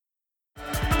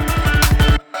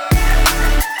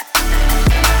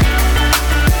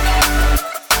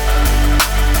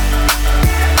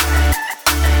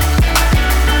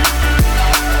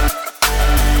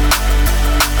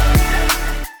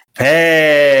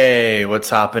Hey,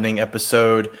 what's happening?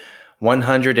 Episode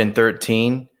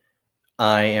 113.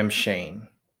 I am Shane.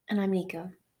 And I'm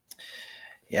Nico.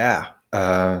 Yeah.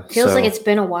 Feels like it's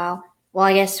been a while. Well,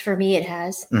 I guess for me it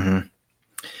has.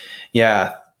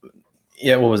 Yeah.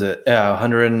 Yeah. What was it?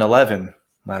 111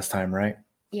 last time, right?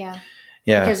 Yeah.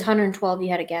 Yeah. Because 112 you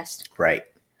had a guest. Right.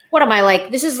 What am I like?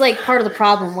 This is like part of the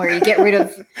problem where you get rid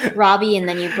of Robbie and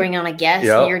then you bring on a guest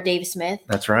and you're Dave Smith.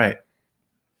 That's right.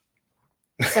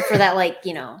 Except for that,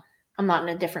 I'm not in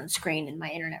a different screen and my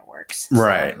internet works. So.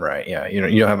 Right. Yeah. You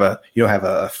don't have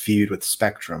a feud with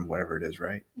Spectrum, whatever it is,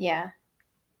 right? Yeah.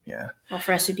 Yeah. Well,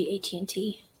 for us it would be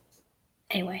AT&T.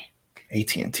 Anyway.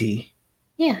 AT&T.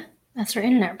 Yeah, that's our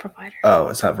internet provider. Oh,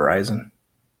 is that Verizon?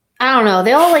 I don't know.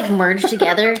 They all merge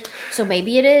together, so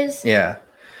maybe it is. Yeah.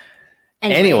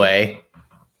 Anyway.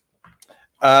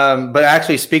 But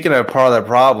actually, speaking of part of the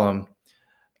problem,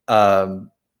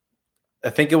 I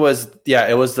think it was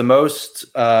the most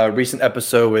recent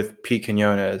episode with Pete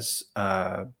Quinones.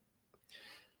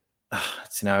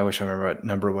 See, now I wish I remember what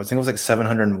number it was. I think it was like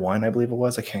 701, I believe it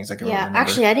was. I can't exactly remember. Yeah,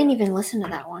 actually, I didn't even listen to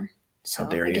that one. So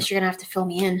I guess you're going to have to fill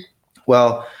me in.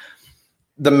 Well,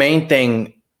 the main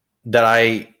thing that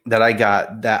I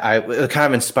got it kind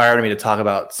of inspired me to talk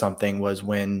about something was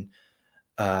when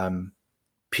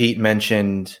Pete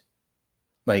mentioned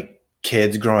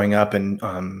kids growing up and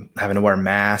having to wear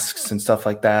masks and stuff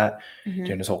like that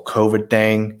during this whole COVID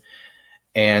thing.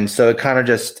 And so it kind of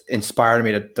just inspired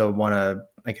me to want to,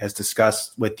 I guess,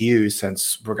 discuss with you,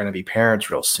 since we're going to be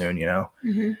parents real soon,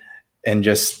 and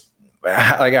just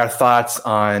our thoughts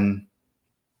on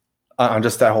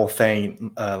just that whole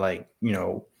thing,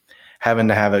 having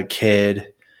to have a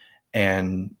kid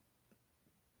and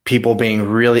people being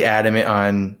really adamant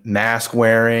on mask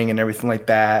wearing and everything like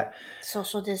that.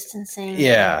 Social distancing.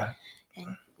 Yeah.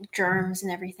 And germs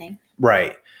and everything.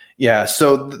 Right. Yeah.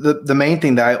 So the main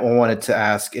thing that I wanted to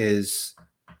ask is,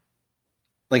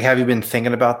 have you been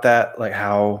thinking about that?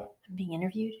 How I'm being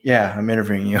interviewed? Yeah, I'm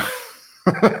interviewing you.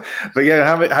 But yeah,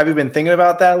 have you been thinking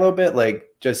about that a little bit?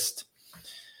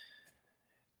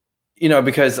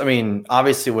 Because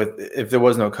obviously if there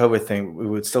was no COVID thing, we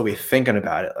would still be thinking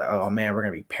about it. Oh man, we're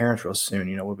going to be parents real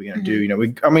soon. What are we going to do?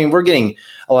 We're getting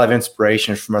a lot of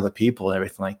inspiration from other people and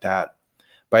everything like that.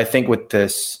 But I think with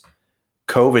this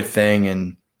COVID thing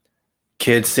and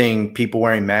kids seeing people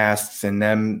wearing masks and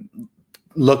them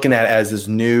looking at it as this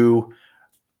new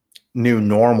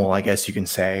normal, I guess you can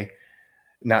say,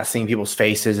 not seeing people's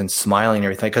faces and smiling and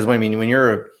everything. Because when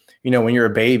you're a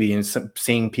baby and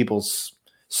seeing people's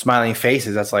smiling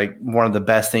faces, that's one of the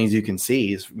best things you can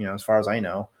see, as far as I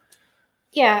know.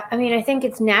 Yeah, I think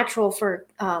it's natural for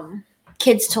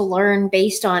kids to learn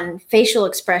based on facial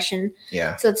expression.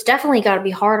 Yeah. So it's definitely got to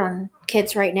be hard on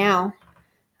kids right now.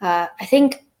 I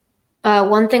think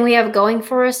one thing we have going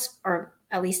for us, or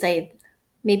at least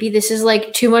maybe this is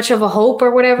too much of a hope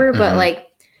or whatever, but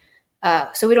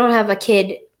so we don't have a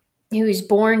kid who's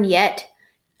born yet,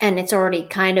 and it's already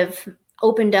kind of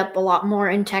opened up a lot more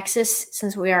in Texas.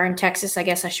 Since we are in Texas, I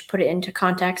guess I should put it into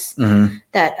context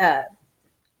that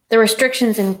the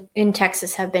restrictions in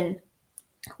Texas have been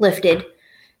lifted.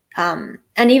 And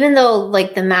even though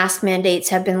the mask mandates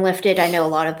have been lifted, I know a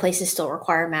lot of places still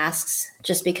require masks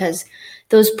just because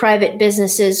those private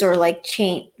businesses or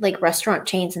restaurant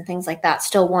chains and things like that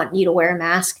still want you to wear a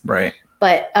mask. Right.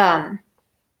 But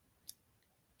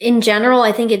in general,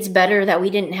 I think it's better that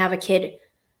we didn't have a kid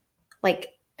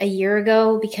a year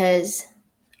ago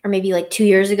or maybe 2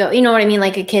 years ago, you know what I mean?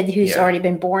 A kid who's already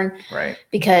been born. Right.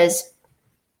 Because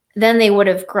then they would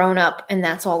have grown up and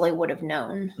that's all they would have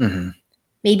known. Mm-hmm.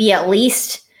 Maybe at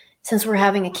least since we're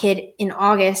having a kid in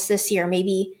August this year,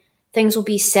 maybe things will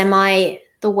be semi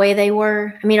the way they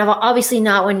were. Obviously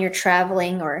not when you're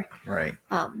traveling or right.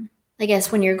 I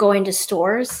guess when you're going to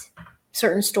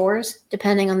certain stores,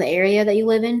 depending on the area that you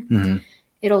live in,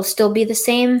 it'll still be the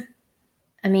same.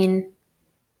 I'm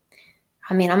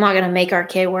not going to make our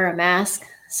kid wear a mask.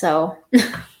 So,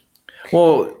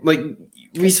 well,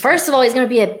 first of all, he's going to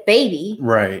be a baby.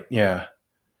 Right. Yeah.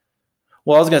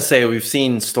 Well, I was going to say, we've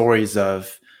seen stories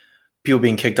of people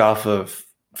being kicked off of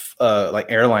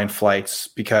airline flights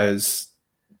because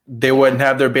they wouldn't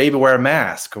have their baby wear a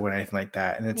mask or anything like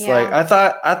that. And it's I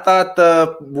thought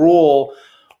the rule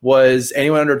was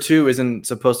anyone under 2 isn't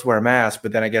supposed to wear a mask,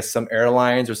 but then I guess some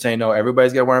airlines are saying, no,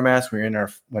 everybody's got to wear a mask when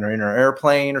we're in our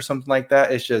airplane or something like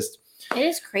that. It is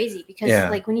crazy because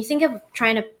when you think of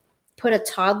trying to put a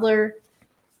toddler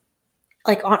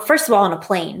first of all on a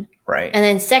plane, right, and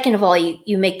then second of all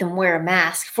you make them wear a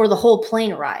mask for the whole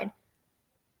plane ride,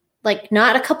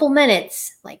 not a couple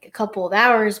minutes, a couple of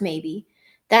hours maybe,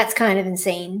 that's kind of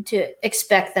insane to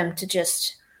expect them to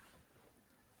just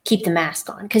keep the mask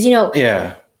on. Because, you know,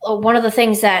 Yeah. one of the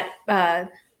things that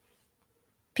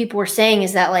people were saying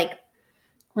is that, like,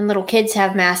 when little kids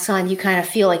have masks on, you kind of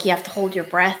feel like you have to hold your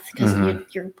breath because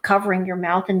you're covering your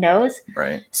mouth and nose.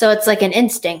 Right. So it's like an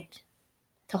instinct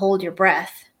to hold your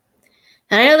breath.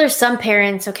 And I know there's some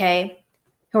parents, okay,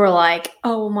 who are like,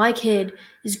 oh, my kid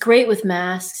is great with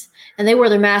masks and they wear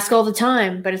their mask all the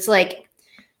time. But it's like,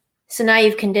 so now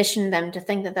you've conditioned them to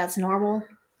think that that's normal.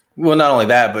 Well, not only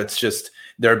that, but it's just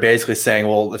they're basically saying,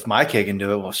 well, if my kid can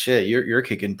do it, well, shit, your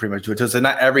kid can pretty much do it too. So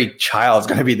not every child's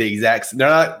going to be the exact. They're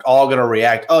not all going to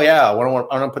react. Oh yeah, I want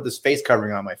to put this face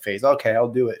covering on my face. Okay, I'll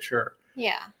do it. Sure.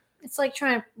 Yeah, it's like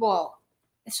trying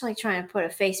to put a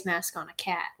face mask on a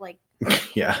cat. Like,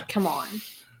 yeah, come on.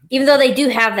 Even though they do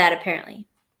have that, apparently,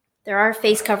 there are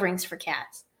face coverings for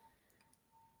cats.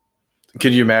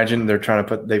 Could you imagine they're trying to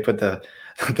put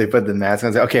the mask on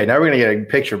and say, okay, now we're going to get a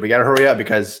picture. But we got to hurry up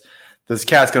because this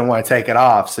cat's going to want to take it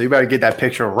off. So you better get that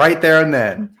picture right there and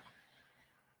then.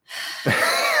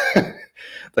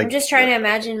 I'm just trying to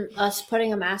imagine us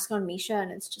putting a mask on Misha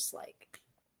and it's just like,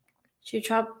 she'd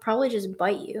probably just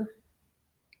bite you.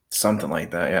 Something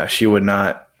like that. Yeah. She would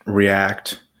not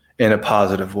react in a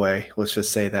positive way. Let's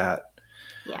just say that.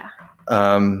 Yeah.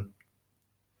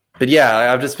 But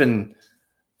yeah, I've just been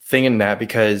thinking that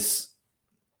because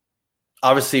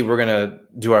obviously we're going to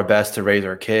do our best to raise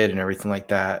our kid and everything like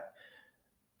that.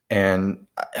 And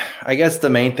I guess the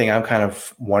main thing I'm kind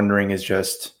of wondering is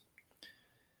just,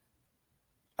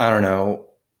 I don't know,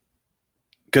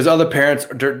 because other parents,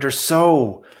 they're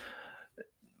so,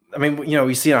 I mean, you know,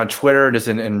 we see it on Twitter, just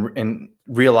in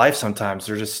real life sometimes.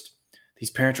 They're just,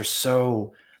 these parents are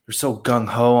so, they're so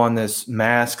gung-ho on this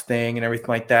mask thing and everything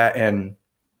like that. And,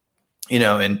 you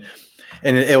know, and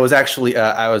it was actually,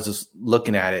 I was just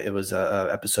looking at it. It was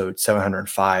episode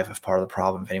 705 of Part of the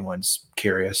Problem, if anyone's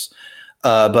curious.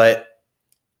 But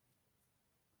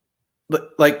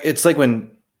like, it's like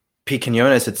when Pete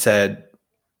Quinones had said,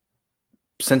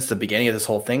 since the beginning of this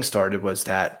whole thing started, was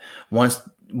that once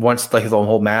like the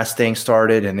whole mask thing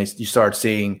started and you start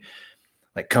seeing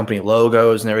like company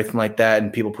logos and everything like that,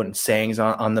 and people putting sayings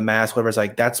on the mask, whatever, it's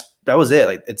like, that was it.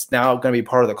 Like, it's now going to be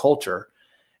part of the culture.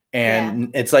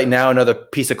 And it's like now another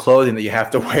piece of clothing that you have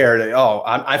to wear to,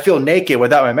 I feel naked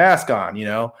without my mask on, you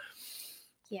know?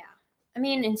 Yeah. I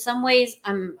mean, in some ways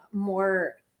I'm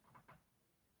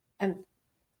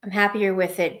happier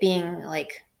with it being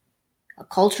like a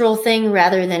cultural thing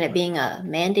rather than it being a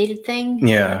mandated thing.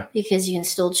 Yeah. Because you can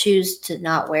still choose to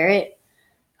not wear it.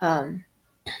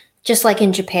 Just like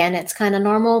in Japan, it's kind of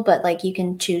normal, but like you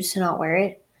can choose to not wear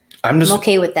it. I'm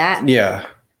okay with that. Yeah.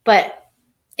 But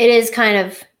it is kind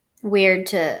of weird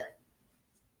to,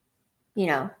 you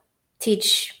know,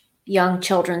 teach young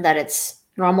children that it's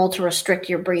normal to restrict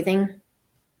your breathing.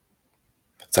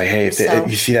 It's like, hey, if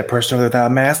you see that person without a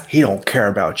mask, he don't care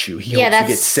about you. He hopes you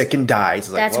get sick and dies. It's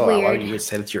like, that's weird. Why do you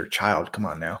say it to your child? Come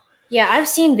on now. Yeah, I've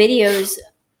seen videos,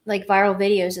 like viral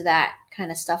videos of that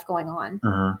kind of stuff going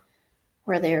on,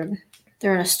 where they're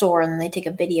in a store and then they take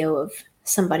a video of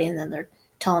somebody and then they're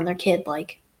telling their kid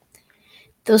like,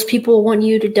 those people want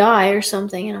you to die or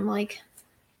something. And I'm like,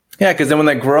 yeah, because then when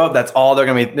they grow up, that's all they're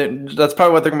going to be. That's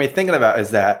probably what they're going to be thinking about, is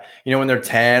that, you know, when they're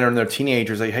 10 or when they're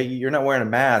teenagers, like, hey, you're not wearing a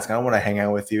mask. I don't want to hang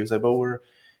out with you. It's like, but we're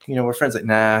friends. Like,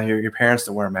 nah, your parents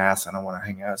don't wear masks. I don't want to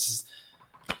hang out.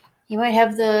 You might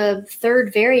have the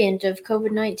third variant of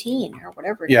COVID-19 or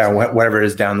whatever. Yeah, whatever it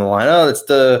is down the line. Oh, it's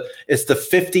the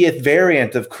 50th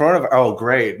variant of coronavirus. Oh,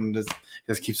 great. And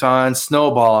just keeps on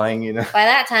snowballing, you know. By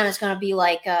that time, it's going to be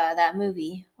like that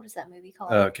movie. What is that movie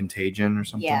called? Contagion or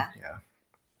something. Yeah.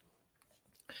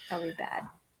 That'll be bad.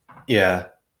 Yeah.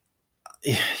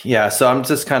 Yeah. So I'm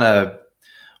just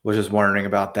was just wondering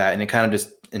about that. And it kind of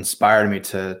just inspired me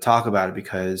to talk about it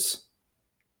because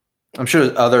I'm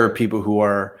sure other people who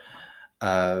are,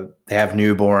 they have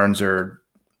newborns or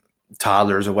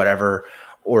toddlers or whatever,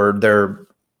 or they're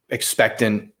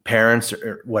expectant parents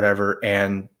or whatever.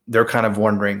 And they're kind of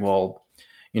wondering, well,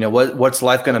 you know, what's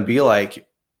life going to be like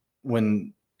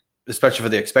when, especially for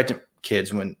the expectant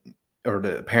kids, or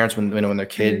the parents when their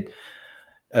kid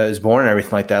is born and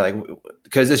everything like that, like,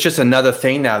 because it's just another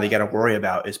thing now that you got to worry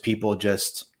about is people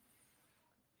just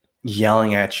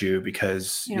yelling at you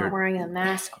because you're not wearing a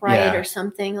mask right or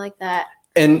something like that.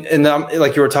 And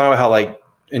like you were talking about how like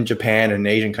in Japan and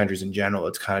Asian countries in general,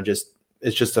 it's kind of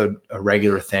just a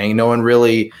regular thing. No one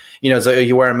really, you know, it's like,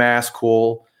 you wear a mask,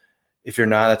 cool. If you're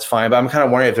not, that's fine. But I'm kind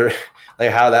of wondering if they're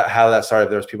like how that started.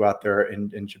 If there's people out there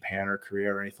in Japan or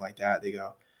Korea or anything like that, they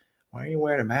go, why are you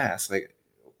wearing a mask? Like,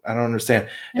 I don't understand.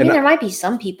 I mean, there might be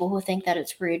some people who think that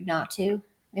it's rude not to.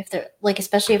 if they're like,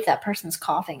 especially if that person's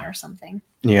coughing or something.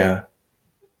 Yeah.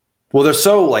 Well, they're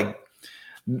so like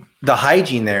the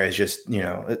hygiene there is just,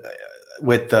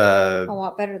 with the A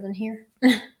lot better than here.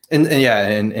 and yeah,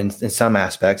 in some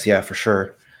aspects, yeah, for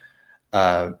sure.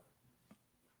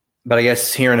 But I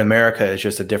guess here in America it's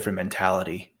just a different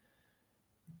mentality.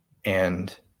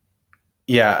 And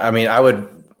yeah, I mean, I would,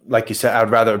 like you said, I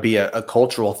would rather it be a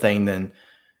cultural thing than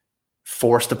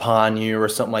forced upon you or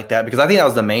something like that. Because I think that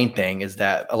was the main thing, is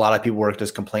that a lot of people were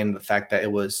just complaining the fact that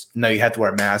it was, no, you have to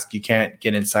wear a mask. You can't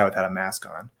get inside without a mask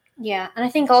on. Yeah. And I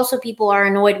think also people are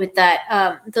annoyed with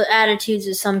that. The attitudes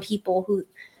of some people who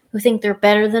think they're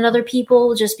better than other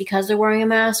people just because they're wearing a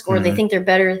mask, or they think they're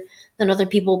better than other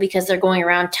people because they're going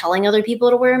around telling other people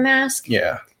to wear a mask.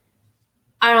 Yeah.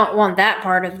 I don't want that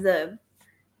part of the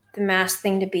mask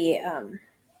thing to be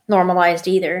normalized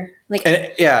either. Like,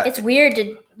 it's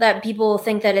weird that people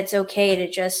think that it's okay to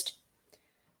just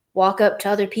walk up to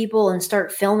other people and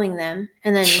start filming them,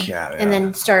 and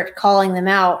then start calling them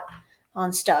out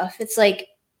on stuff. It's like,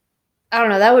 I don't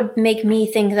know, that would make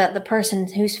me think that the person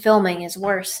who's filming is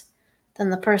worse than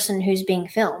the person who's being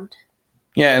filmed.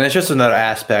 Yeah, and it's just another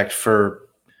aspect for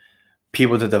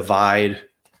people to divide,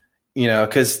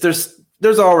 because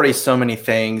there's already so many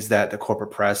things that the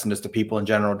corporate press and just the people in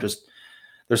general, just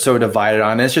they're so divided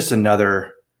on. It's just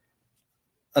another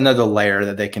layer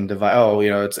that they can divide. Oh,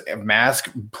 it's a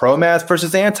mask, pro-mask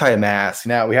versus anti-mask.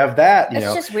 Now we have that.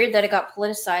 It's just weird that it got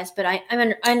politicized, but I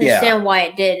understand why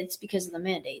it did. It's because of the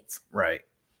mandates, right?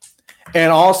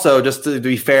 And also, just to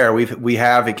be fair, we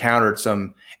have encountered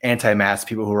some anti-mask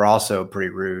people who are also pretty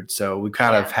rude. So we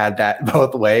kind of had that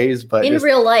both ways, but in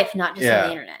real life, not just on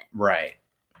the internet, right?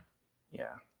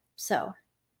 Yeah. So,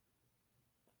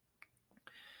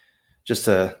 just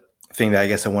a thing that I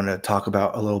guess I wanted to talk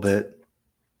about a little bit.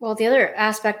 Well, the other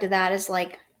aspect of that is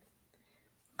like,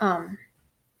 the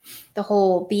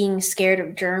whole being scared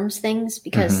of germs things,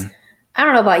 because I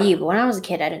don't know about you, but when I was a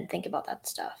kid, I didn't think about that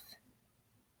stuff.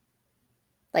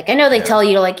 Like, I know they tell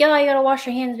you to you gotta wash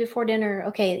your hands before dinner.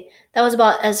 Okay, that was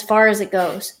about as far as it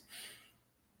goes.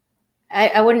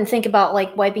 I wouldn't think about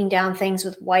like wiping down things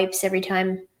with wipes every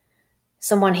time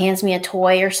someone hands me a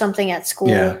toy or something at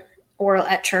school or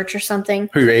at church or something.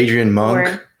 Who, Adrian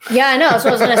Monk? Yeah, I know. That's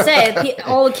what I was going to say.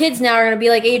 All the kids now are going to be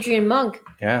like Adrian Monk.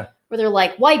 Yeah. Where they're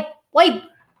like, wipe.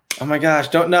 Oh my gosh.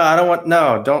 Don't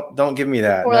give me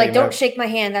that. Or don't shake my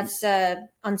hand. That's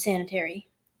unsanitary.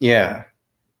 Yeah.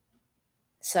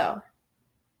 So.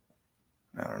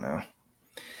 I don't know.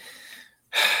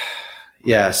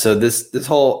 Yeah. So this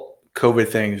whole COVID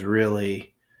thing has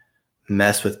really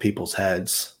messed with people's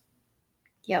heads.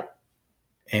 Yep.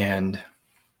 And.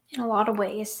 In a lot of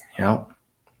ways. Yep.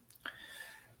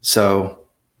 So,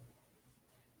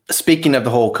 speaking of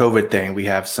the whole COVID thing, we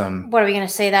have some. What are we going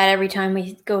to say that every time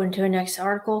we go into a next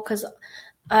article? Because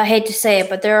I hate to say it,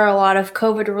 but there are a lot of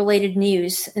COVID-related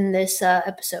news in this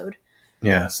episode.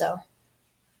 Yeah. So.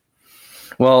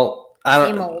 Well, I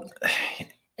don't. Same old.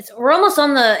 We're almost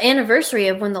on the anniversary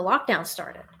of when the lockdown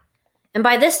started, and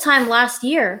by this time last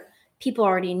year, people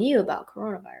already knew about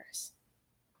coronavirus.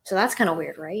 So that's kind of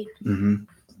weird, right? Mm-hmm.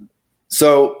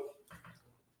 So.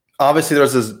 Obviously,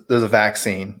 there's a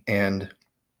vaccine, and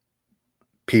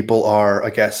people are, I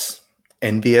guess,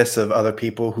 envious of other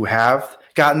people who have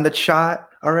gotten the shot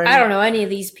already. I don't know any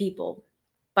of these people,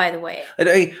 by the way.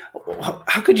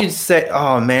 How could you say,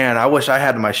 "Oh man, I wish I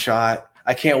had my shot.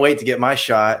 I can't wait to get my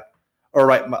shot,"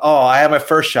 or I had my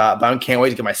first shot, but I can't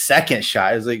wait to get my second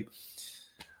shot. It's like,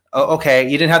 oh, okay,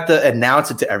 you didn't have to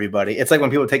announce it to everybody. It's like when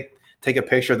people take a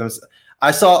picture of them. I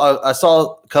saw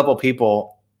a couple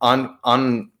people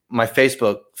on my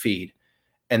Facebook feed,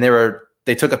 and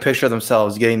they took a picture of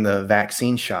themselves getting the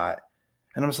vaccine shot,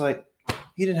 and I was like,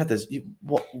 you didn't have this.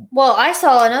 Well, I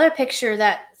saw another picture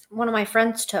that one of my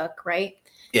friends took, right?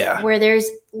 Yeah. Where there's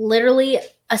literally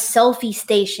a selfie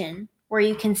station where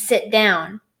you can sit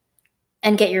down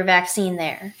and get your vaccine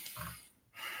there.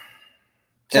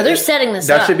 So they're setting this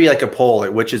up. That should be like a poll,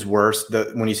 like which is worse,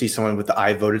 when you see someone with the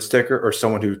I voted sticker or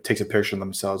someone who takes a picture of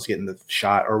themselves getting the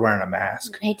shot or wearing a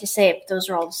mask. I hate to say it, but those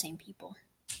are all the same people.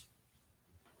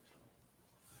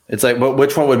 It's like,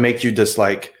 which one would make you just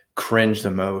like cringe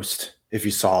the most if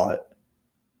you saw it?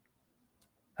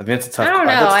 I mean, it's a tough question.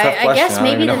 I don't know. I guess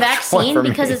maybe the vaccine,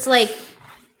 because it's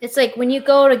like when you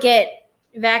go to get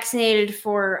vaccinated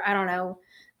for, I don't know,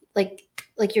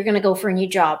 like you're going to go for a new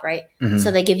job, right? Mm-hmm.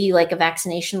 So they give you like a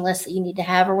vaccination list that you need to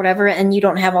have or whatever, and you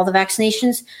don't have all the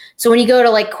vaccinations. So when you go to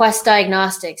like Quest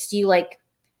Diagnostics, do you like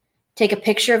take a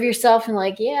picture of yourself and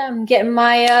like, yeah, I'm getting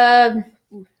my,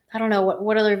 I don't know,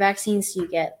 what other vaccines do you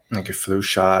get? Like a flu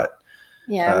shot.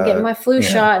 Yeah, I'm getting my flu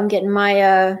shot. I'm getting my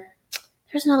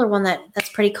there's another one that's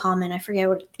pretty common. I forget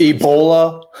what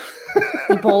Ebola.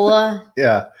 Ebola.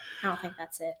 Yeah. I don't think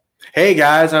that's it. Hey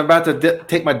guys, I'm about to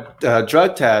take my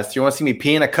drug test. You want to see me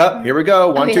pee in a cup? Here we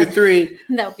go. One, two, three.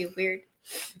 That would be weird.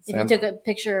 If you took a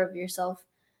picture of yourself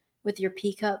with your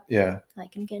pee cup. Yeah.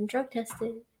 Like, I'm getting drug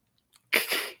tested.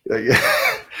 That'd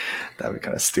be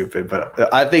kind of stupid,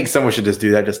 but I think someone should just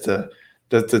do that just to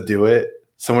do it.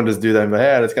 Someone just do that and be like,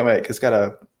 hey, it's got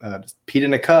a just pee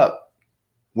in a cup.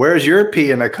 Where's your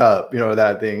pee in a cup? You know,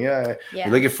 that thing. Yeah. You're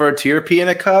looking for your pee in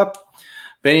a cup?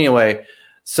 But anyway,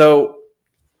 so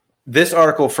this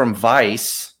article from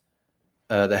Vice,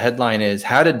 the headline is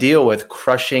How to Deal with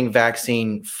Crushing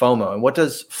Vaccine FOMO. And what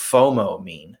does FOMO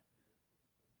mean?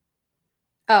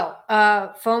 Oh,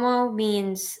 FOMO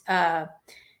means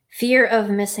fear of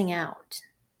missing out,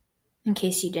 in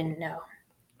case you didn't know.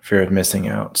 Fear of missing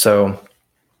out. So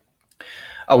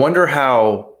I wonder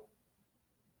how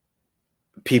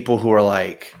people who are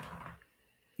like,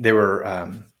 they were,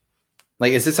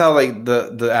 like, is this how like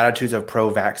the attitudes of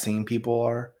pro-vaccine people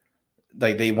are?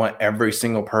 Like they want every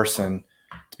single person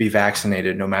to be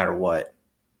vaccinated no matter what.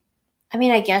 I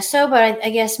mean, I guess so, but I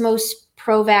guess most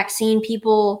pro-vaccine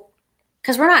people,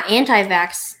 because we're not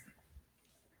anti-vax,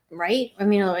 right? I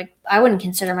mean, like, I wouldn't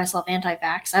consider myself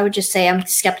anti-vax. I would just say I'm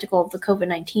skeptical of the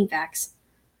COVID-19 vax.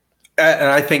 And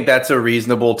I think that's a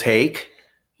reasonable take.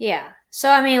 Yeah. So,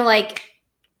 I mean, like,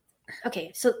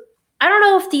 okay, so I don't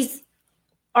know if these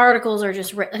articles are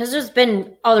just written, because there's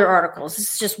been other articles.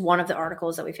 This is just one of the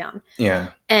articles that we found. Yeah.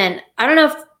 And I don't know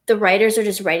if the writers are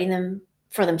just writing them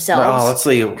for themselves. Oh, let's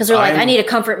see. Because they're like, I need to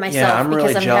comfort myself I'm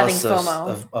because really I'm having jealous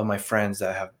FOMO. of my friends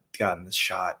that have gotten this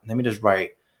shot. Let me just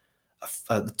write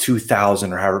a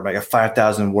 2,000 or however, like a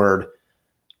 5,000 word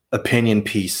opinion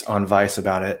piece on Vice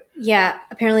about it. Yeah.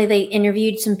 Apparently they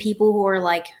interviewed some people who are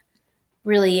like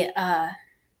really, I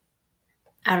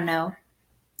don't know,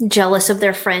 jealous of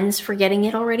their friends for getting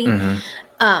it already.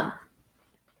 Mm-hmm.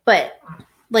 But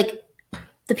like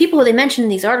the people who they mentioned in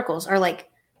these articles are like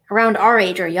around our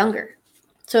age or younger.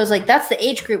 So it's like, that's the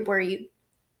age group where you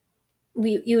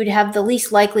would have the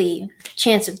least likely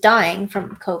chance of dying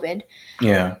from COVID.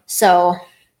 Yeah. So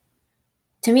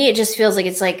to me, it just feels like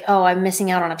it's like, oh, I'm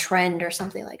missing out on a trend or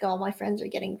something. Like, oh, my friends are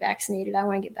getting vaccinated. I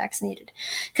want to get vaccinated.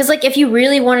 Because like, if you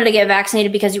really wanted to get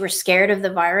vaccinated because you were scared of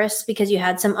the virus, because you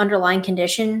had some underlying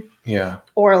condition, yeah,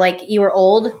 or like you were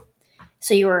old,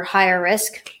 so you were higher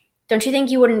risk, don't you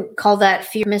think you wouldn't call that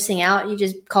fear of missing out? You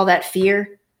just call that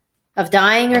fear of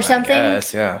dying or something?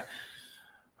 Yes, yeah.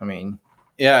 I mean,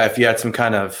 yeah, if you had some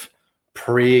kind of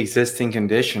pre-existing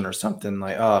condition or something,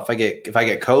 like, oh, if I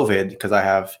get COVID because I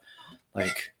have,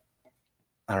 like,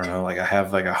 I don't know, like I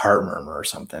have like a heart murmur or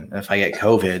something. If I get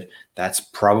COVID, that's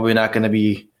probably not going to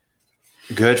be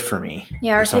good for me.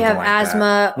 Yeah, or if you have like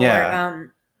asthma.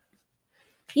 Or,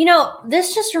 you know,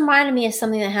 this just reminded me of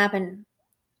something that happened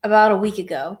about a week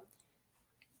ago.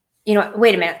 You know,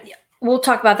 wait a minute. We'll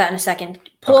talk about that in a second.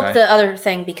 Pull up the other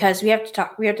thing because we have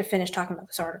to finish talking about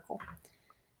this article.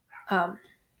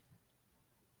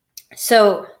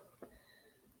 So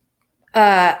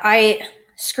I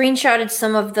screenshotted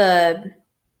some of the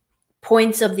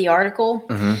points of the article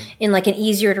in like an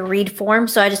easier to read form.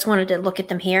 So I just wanted to look at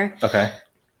them here. Okay.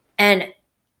 And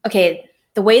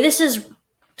the way this is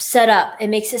set up, it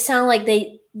makes it sound like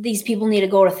these people need to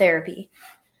go to therapy.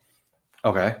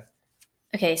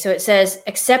 Okay, so it says,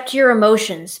 accept your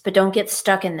emotions, but don't get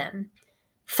stuck in them.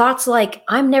 Thoughts like,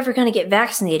 I'm never going to get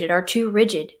vaccinated are too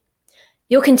rigid.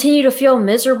 You'll continue to feel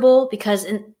miserable because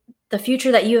the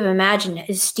future that you have imagined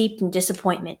is steeped in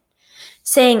disappointment.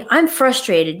 Saying, I'm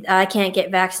frustrated that I can't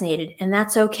get vaccinated, and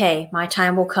that's okay, my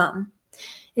time will come.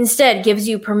 Instead, gives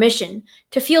you permission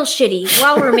to feel shitty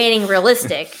while remaining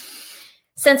realistic.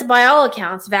 Since by all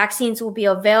accounts, vaccines will be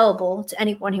available to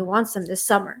anyone who wants them this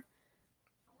summer.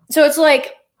 So it's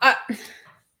like,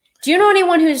 do you know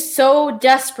anyone who's so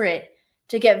desperate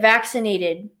to get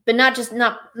vaccinated, but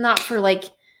not for like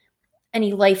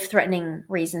any life-threatening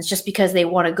reasons, just because they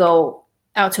want to go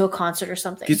out to a concert or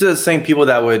something? These are the same people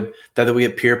that would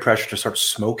get peer pressure to start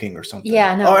smoking or something.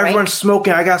 Yeah, no, everyone's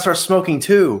smoking. I gotta start smoking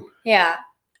too. Yeah,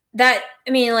 but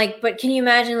can you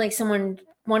imagine like someone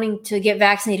wanting to get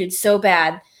vaccinated so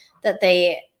bad that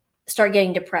they start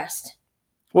getting depressed?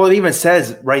 Well, it even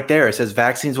says right there, it says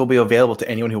vaccines will be available to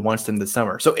anyone who wants them this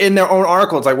summer. So in their own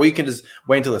article, it's like, well, you can just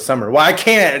wait until the summer. Well, I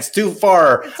can't. It's too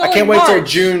far. I can't wait till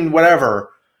June,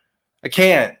 whatever. I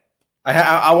can't.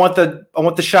 I want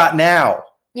the shot now.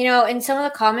 You know, in some of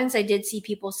the comments, I did see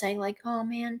people saying like, oh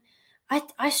man,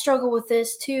 I struggle with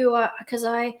this too because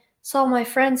I saw my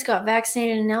friends got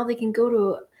vaccinated and now they can go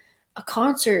to a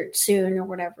concert soon or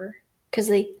whatever because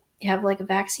they have like a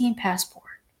vaccine passport.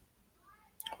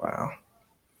 Wow.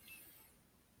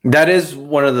 That is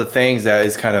one of the things that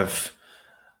is kind of,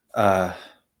 I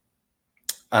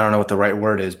don't know what the right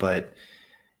word is, but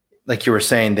like you were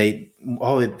saying,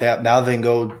 now they can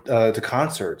go to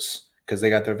concerts because they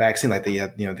got their vaccine. Like they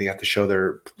have to show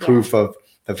their proof of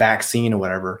the vaccine or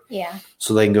whatever. Yeah.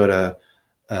 So they can go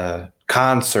to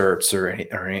concerts or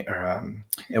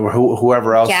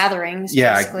whoever else. Gatherings,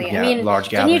 basically. I mean, large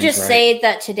gatherings. Can you just say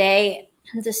that today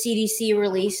the CDC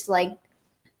released like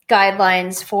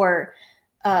guidelines for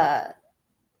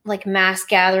like mass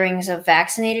gatherings of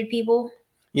vaccinated people?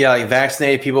 Yeah, like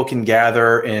vaccinated people can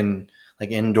gather in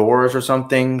like indoors or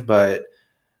something, but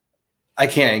I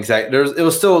can't exactly. There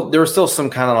was still some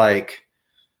kind of like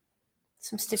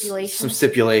some stipulations. Some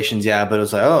stipulations, yeah, but it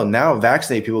was like, oh, now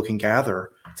vaccinated people can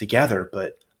gather together,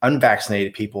 but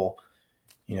unvaccinated people,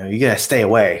 you gotta stay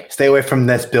away from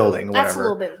this building. Or That's whatever.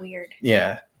 A little bit weird.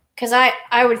 Yeah, because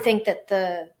I would think that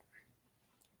the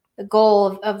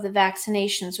goal of the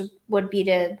vaccinations would be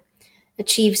to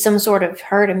achieve some sort of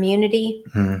herd immunity,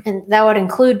 and that would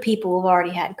include people who've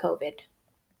already had COVID,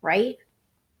 right?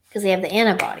 Because they have the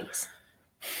antibodies.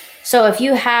 So if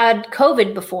you had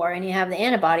COVID before and you have the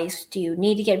antibodies, do you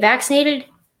need to get vaccinated?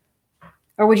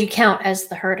 Or would you count as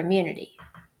the herd immunity?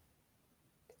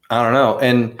 I don't know.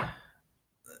 And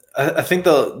I think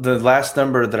the last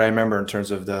number that I remember in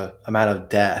terms of the amount of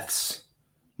deaths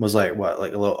was like what,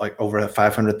 like a little, like over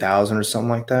 500,000 or something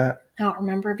like that. I don't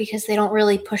remember because they don't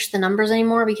really push the numbers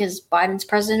anymore because Biden's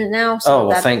president now.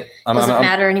 So doesn't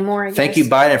matter anymore. I guess. Thank you,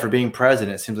 Biden, for being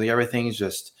president. It seems like everything is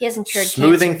just he hasn't cured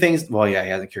smoothing cancer. Things. Well, yeah, he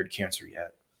hasn't cured cancer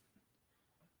yet.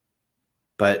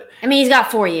 But I mean, he's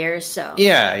got 4 years, so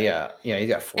yeah, he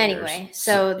got 4 years. Anyway,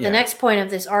 so the next point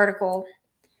of this article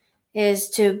is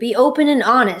to be open and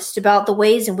honest about the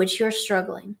ways in which you're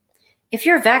struggling. If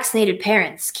your vaccinated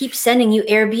parents keep sending you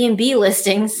Airbnb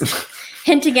listings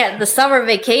hinting at the summer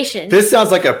vacation. This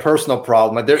sounds like a personal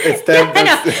problem. Like it's them. I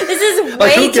know. This is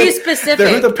way too specific.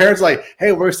 They're the parents like,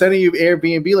 hey, we're sending you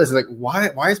Airbnb listings. Like,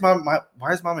 why is mom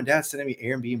and dad sending me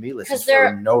Airbnb listings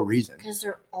for no reason? Because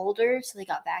they're older, so they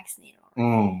got vaccinated.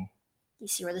 You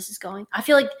see where this is going? I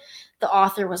feel like the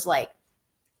author was like,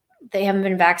 they haven't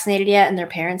been vaccinated yet, and their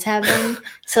parents have been,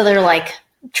 so they're like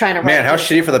trying to. Man, how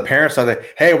shitty for the parents are they?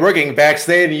 Hey, we're getting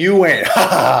vaccinated, and you went.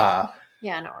 Yeah,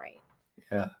 I know, right?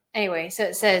 Yeah. Anyway, so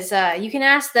it says you can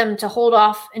ask them to hold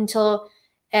off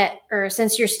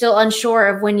since you're still unsure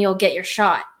of when you'll get your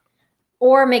shot,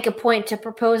 or make a point to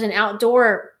propose an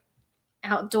outdoor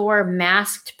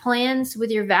masked plans with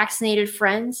your vaccinated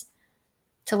friends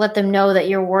to let them know that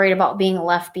you're worried about being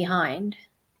left behind.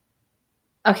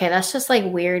 Okay, that's just like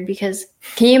weird because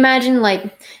can you imagine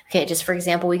just for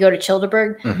example, we go to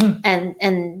Childeberg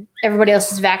and everybody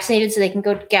else is vaccinated so they can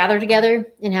go gather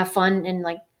together and have fun and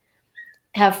like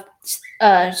have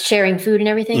sharing food and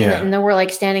everything. Yeah. And then we're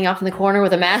like standing off in the corner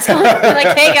with a mask on.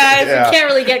 Like, hey guys, we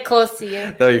can't really get close to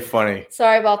you. That'd be funny.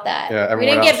 Sorry about that. Yeah, we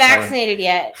didn't get vaccinated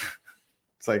yet.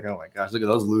 It's like, oh my gosh, look at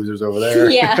those losers over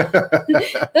there. Yeah.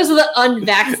 Those are the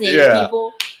unvaccinated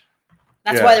people.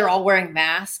 That's why they're all wearing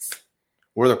masks.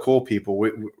 We're the cool people. We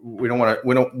don't want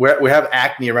to. We have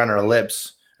acne around our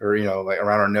lips or like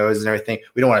around our nose and everything.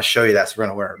 We don't want to show you that, so we're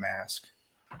gonna wear a mask.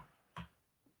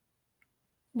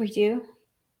 We do.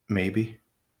 Maybe.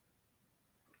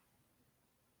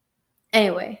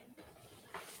 Anyway,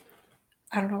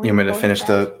 I don't know. You want me to finish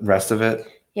the rest of it?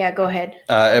 Yeah, go ahead.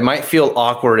 It might feel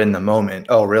awkward in the moment.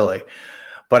 Oh, really?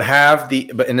 But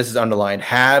and this is underlined,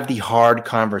 have the hard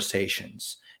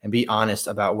conversations and be honest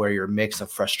about where your mix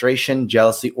of frustration,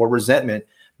 jealousy, or resentment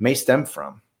may stem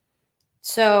from.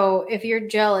 So if you're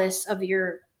jealous of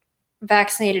your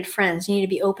vaccinated friends, you need to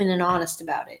be open and honest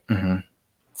about it. Mm-hmm.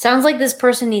 Sounds like this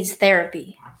person needs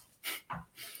therapy.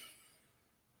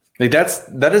 Like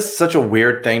that is such a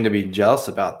weird thing to be jealous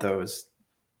about, those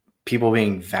people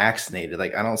being vaccinated.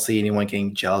 Like, I don't see anyone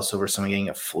getting jealous over someone getting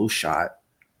a flu shot.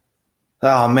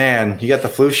 Oh man, you got the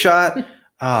flu shot?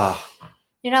 Oh.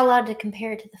 You're not allowed to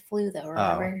compare it to the flu, though,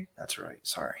 remember? Oh, that's right.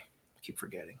 Sorry. I keep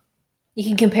forgetting. You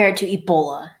can compare it to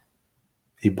Ebola.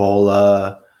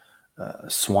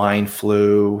 Swine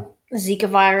flu. Zika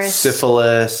virus.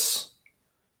 Syphilis.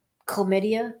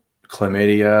 Chlamydia.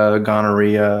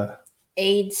 Gonorrhea.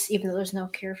 AIDS, even though there's no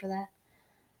cure for that.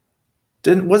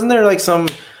 Wasn't there like some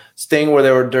thing where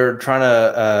they're trying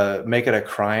to make it a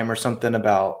crime or something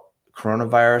about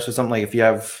coronavirus or something? Like if you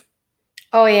have...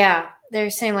 Oh, yeah. They're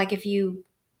saying like if you...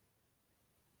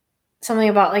 Something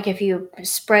about like if you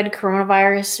spread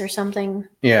coronavirus or something,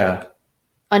 yeah,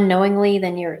 unknowingly,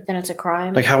 then it's a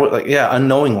crime. Like how? Like yeah,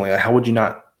 unknowingly. Like how would you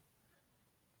not?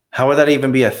 How would that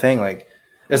even be a thing? Like,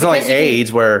 it's not like Because you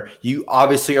AIDS where you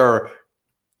obviously are.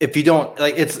 If you don't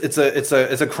like, it's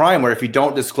a crime where if you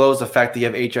don't disclose the fact that you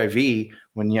have HIV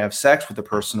when you have sex with the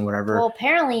person, or whatever. Well,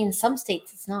 apparently in some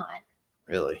states it's not.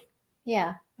 Really?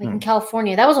 Yeah, like in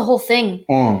California, that was a whole thing.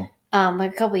 Mm.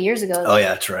 Like a couple of years ago. Oh yeah,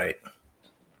 that's right.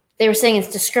 They were saying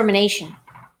it's discrimination.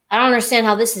 I don't understand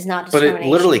how this is not discrimination. But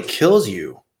it literally kills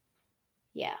you.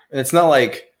 Yeah. And it's not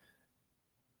like,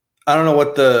 I don't know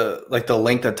what the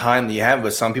length of time that you have,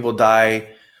 but some people die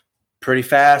pretty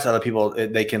fast. Other people,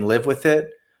 they can live with it.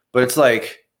 But it's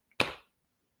like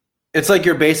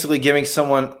you're basically giving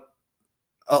someone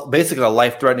basically a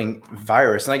life-threatening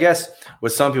virus. And I guess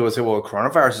with some people say, well,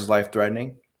 coronavirus is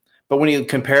life-threatening. But when you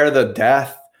compare the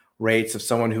death rates of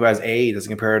someone who has AIDS as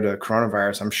compared to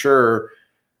coronavirus,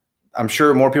 I'm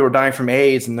sure more people are dying from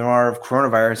AIDS than there are of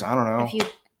coronavirus. I don't know.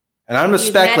 And I'm just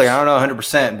speculating. I don't know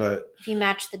 100%, but if you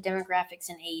match the demographics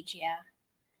and age, yeah.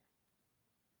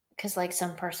 Because like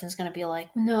some person's going to be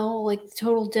like, no, like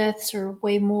total deaths are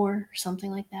way more or something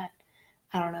like that.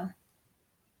 I don't know.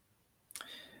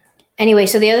 Anyway,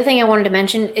 so the other thing I wanted to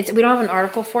mention, we don't have an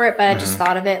article for it, but I just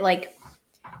thought of it like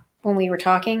when we were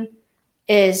talking,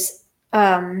 is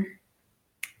in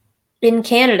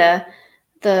Canada,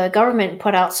 the government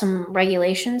put out some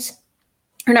guidelines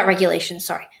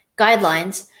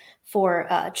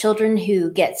for children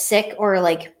who get sick or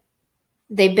like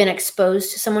they've been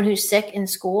exposed to someone who's sick in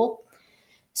school.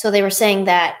 So they were saying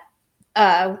that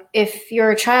if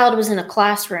your child was in a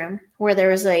classroom where there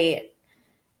was a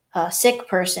sick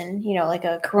person, like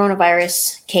a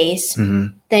coronavirus case,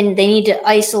 then they need to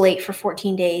isolate for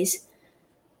 14 days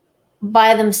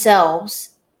by themselves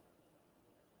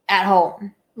at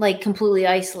home, like completely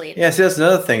isolated. Yeah, see, that's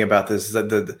another thing about this is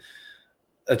that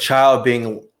a child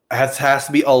has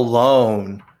to be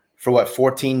alone for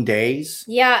 14 days?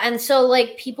 Yeah, and so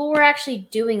like people were actually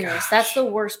doing this. That's the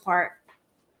worst part.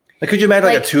 Like, could you imagine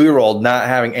like a 2-year-old not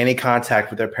having any contact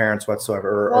with their parents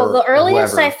whatsoever? The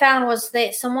earliest I found was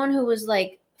someone who was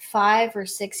like 5 or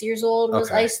 6 years old was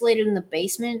isolated in the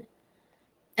basement.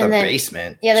 And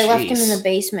basement? Yeah, they left him in the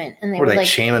basement, and they were like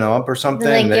chaining him up or something.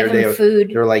 They give him food.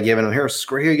 They were like giving him, here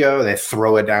you go. They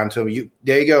throw it down to him.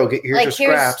 There you go. Here's your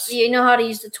scraps. You know how to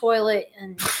use the toilet,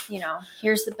 and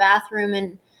here's the bathroom,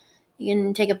 and you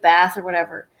can take a bath or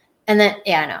whatever. And then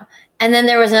I know. And then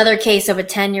there was another case of a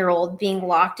 10-year-old being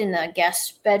locked in the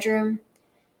guest bedroom,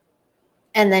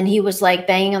 and then he was like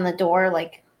banging on the door,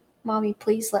 like, "Mommy,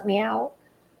 please let me out."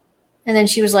 And then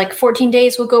she was like, 14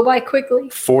 days will go by quickly.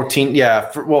 14, yeah.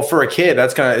 For a kid,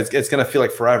 that's it's gonna feel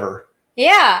like forever.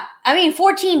 Yeah, I mean,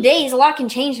 14 days. A lot can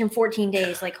change in 14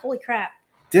 days. Like, holy crap!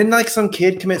 Didn't like some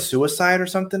kid commit suicide or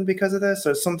something because of this,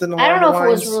 or something? I don't know if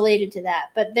it was related to that,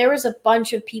 but there was a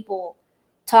bunch of people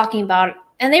talking about it,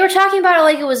 and they were talking about it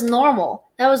like it was normal.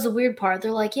 That was the weird part. They're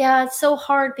like, "Yeah, it's so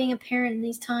hard being a parent in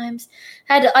these times.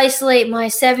 I had to isolate my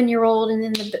 7-year-old and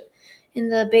in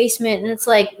the basement," and it's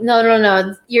like,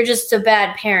 no, you're just a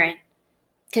bad parent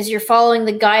because you're following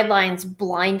the guidelines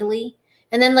blindly.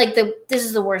 And then like this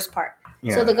is the worst part.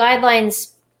 Yeah. So the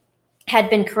guidelines had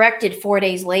been corrected 4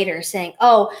 days later, saying,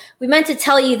 "Oh, we meant to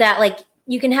tell you that like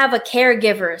you can have a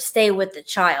caregiver stay with the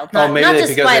child." Maybe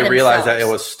because they realized that it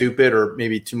was stupid, or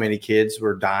maybe too many kids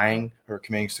were dying or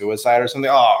committing suicide or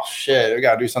something. Oh shit, we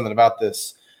got to do something about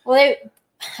this. Well,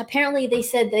 they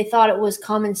said they thought it was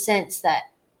common sense that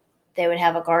they would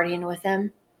have a guardian with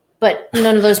them, but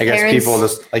none of those parents. I guess people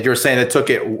just, like you were saying, they took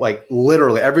it like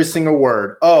literally every single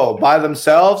word. Oh, by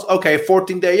themselves? Okay,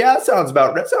 14 days. Yeah, that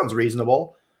sounds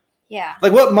reasonable. Yeah.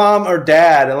 Like what mom or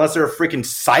dad, unless they're a freaking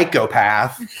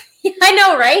psychopath. I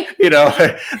know, right?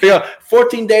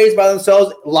 14 days by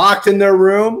themselves, locked in their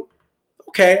room.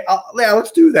 Okay,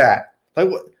 let's do that. Like,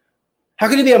 how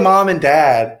can you be a mom and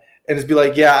dad and just be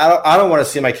like, yeah, I don't want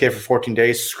to see my kid for 14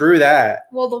 days. Screw that.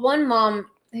 Well, the one mom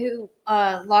who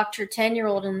locked her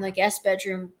 10-year-old in the guest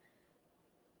bedroom.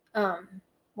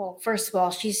 Well, first of all,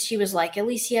 she was like, at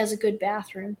least he has a good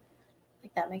bathroom.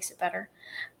 Like that makes it better.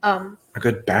 A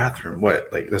good bathroom? What?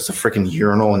 Like that's a freaking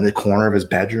urinal in the corner of his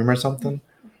bedroom or something?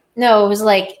 No, it was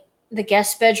like the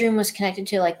guest bedroom was connected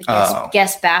to like the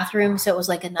guest bathroom, so it was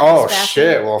like a nice bathroom.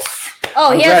 Shit! Well,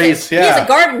 he has a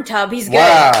garden tub. He's good.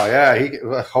 Wow, yeah. He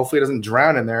hopefully doesn't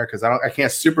drown in there because I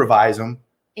can't supervise him.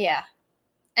 Yeah.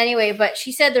 Anyway, but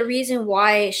she said the reason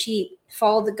why she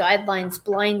followed the guidelines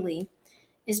blindly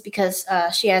is because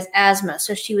she has asthma,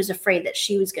 so she was afraid that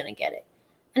she was going to get it.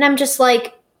 And I'm just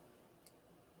like,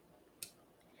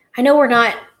 I know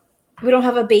we don't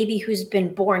have a baby who's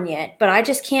been born yet, but I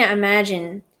just can't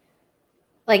imagine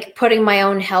like putting my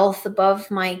own health above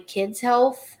my kid's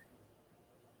health.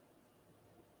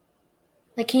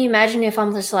 Like, can you imagine if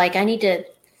I'm just like, I need to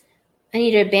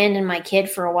abandon my kid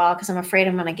for a while because I'm afraid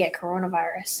I'm going to get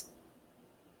coronavirus.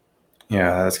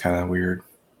 Yeah, that's kind of weird.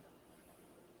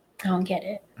 I don't get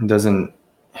it. It doesn't.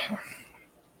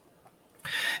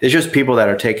 It's just people that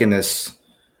are taking this.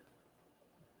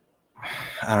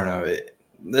 I don't know.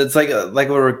 It's like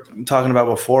we were talking about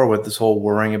before with this whole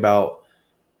worrying about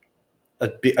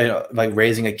like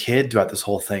raising a kid throughout this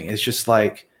whole thing. It's just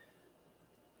like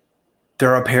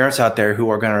there are parents out there who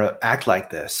are going to act like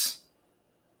this.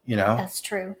 You know, that's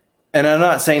true. And I'm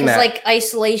not saying that like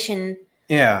isolation.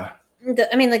 Yeah.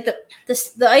 The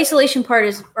isolation part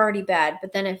is already bad,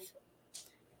 but then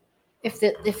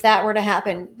if that were to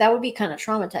happen, that would be kind of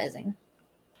traumatizing.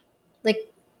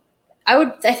 Like, I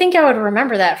think I would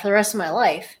remember that for the rest of my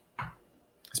life.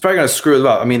 It's probably going to screw them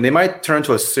up. I mean, they might turn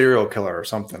into a serial killer or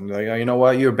something. Like, you know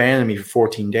what? You abandoned me for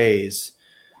 14 days.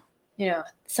 You know,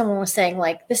 someone was saying,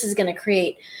 like, this is going to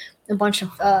create a bunch of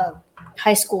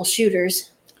high school shooters.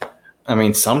 I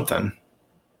mean, something.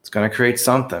 It's going to create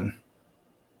something.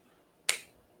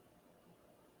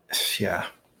 Yeah.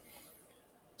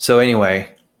 So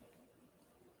anyway,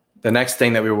 the next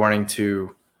thing that we were wanting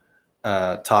to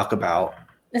talk about.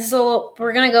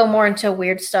 We're going to go more into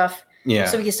weird stuff. Yeah.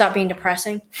 So we can stop being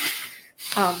depressing.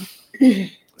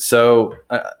 So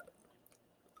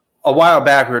a while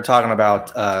back we were talking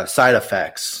about side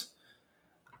effects,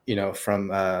 you know, from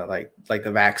like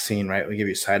the vaccine, right? We give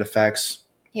you side effects.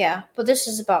 Yeah, but this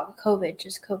is about COVID,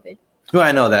 just COVID. Well,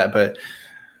 I know that, but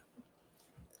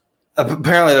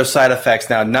apparently there's side effects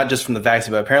now, not just from the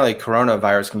vaccine, but apparently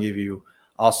coronavirus can give you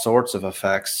all sorts of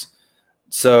effects.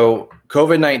 So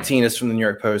COVID-19 is from the New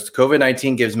York Post.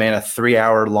 COVID-19 gives man a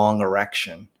 3-hour long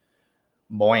erection.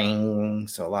 Boing.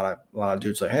 So a lot of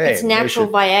dudes are like, hey, it's natural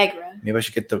Viagra. Maybe I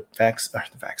should get the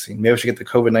vaccine. Maybe I should get the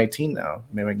COVID-19 now.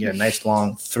 Maybe I can get a nice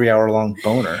long 3-hour long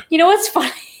boner. You know what's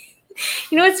funny?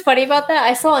 You know what's funny about that?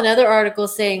 I saw another article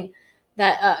saying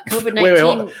that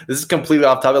COVID-19. Wait. This is completely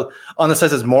off topic. On the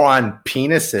site says more on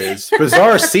penises.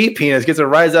 Bizarre C penis gets a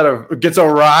rise out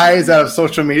of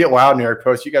social media. Wow, New York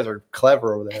Post, you guys are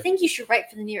clever over there. I think you should write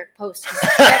for the New York Post.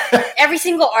 Every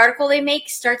single article they make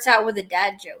starts out with a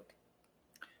dad joke.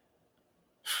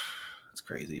 It's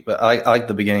crazy, but I like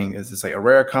the beginning. It's like a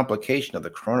rare complication of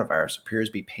the coronavirus appears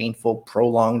to be painful,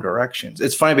 prolonged erections.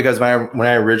 It's funny because when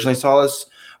I originally saw this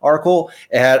article,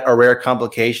 it had a rare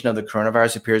complication of the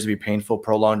coronavirus appears to be painful,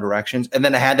 prolonged erections, and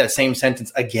then it had that same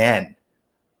sentence again.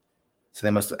 So they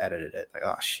must have edited it. Like,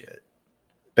 oh shit.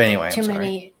 But anyway, too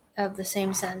many of the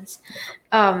same sentence.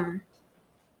 Yeah,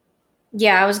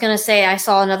 I was gonna say I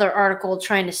saw another article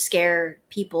trying to scare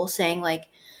people, saying like,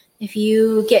 if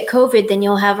you get COVID, then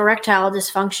you'll have erectile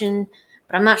dysfunction.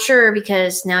 But I'm not sure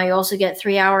because now you also get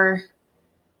 3-hour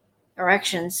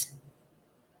erections.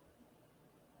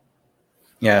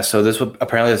 Yeah, so this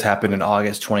happened in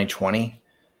August 2020.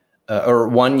 Or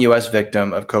one U.S.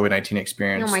 victim of COVID-19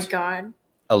 experienced. Oh my God.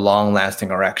 A long-lasting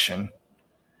erection.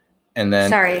 And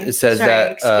then it says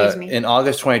in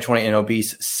August 2020, an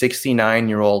obese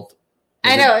 69-year-old.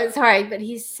 I know, it's hard, but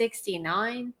he's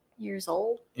 69 years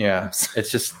old. Yeah,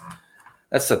 it's just,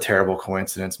 that's a terrible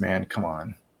coincidence, man. Come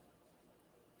on.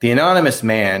 The anonymous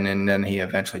man, and then he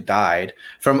eventually died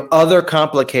from other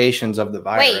complications of the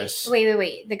virus.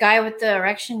 Wait. The guy with the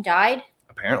erection died?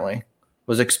 Apparently.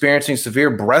 Was experiencing severe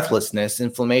breathlessness,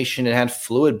 inflammation, and had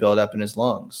fluid buildup in his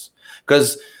lungs.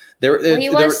 Because he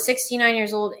was 69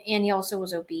 years old, and he also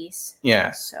was obese.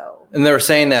 Yeah. So. And they were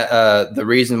saying that the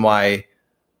reason why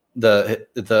the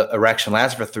erection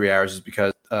lasted for 3 hours is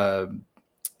because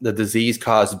the disease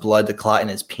caused blood to clot in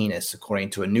his penis, according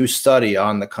to a new study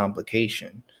on the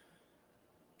complication.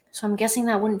 So I'm guessing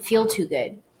that wouldn't feel too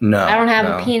good. No, I don't have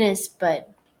a penis,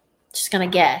 but just gonna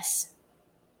guess.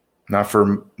 Not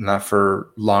for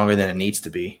longer than it needs to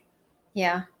be.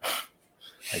 Yeah.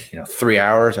 3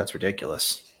 hours. That's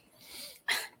ridiculous.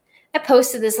 I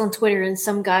posted this on Twitter, and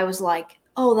some guy was like,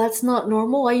 "Oh, that's not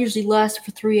normal. I usually last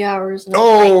for 3 hours." And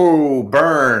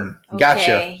burn! Okay,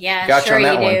 Gotcha. Yeah, gotcha sure on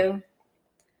that you do. One.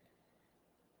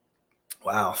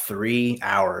 Wow, 3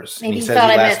 hours. Maybe he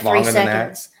thought I meant 3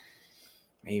 seconds. That.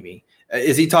 Maybe.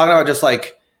 Is he talking about just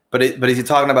like? But is he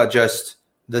talking about just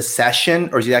the session,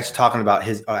 or is he actually talking about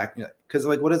his? Because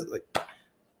what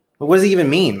does he even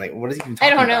mean? Like, what is he even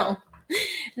talking about? I don't know.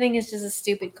 I think it's just a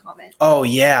stupid comment. Oh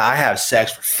yeah, I have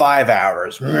sex for 5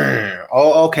 hours.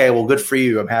 Oh, okay. Well, good for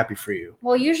you. I'm happy for you.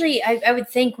 Well, usually I would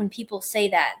think when people say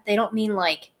that, they don't mean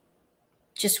like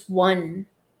just one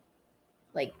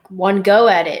go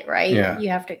at it, right? Yeah. You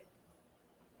have to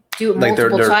do it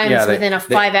multiple times within a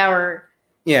 5 hour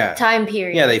time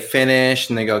period. Yeah, they finish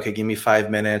and they go, okay, give me 5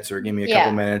 minutes or give me a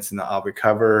couple minutes and I'll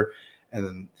recover.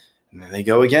 and then they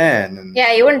go again. And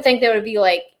yeah, you wouldn't think they would be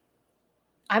like,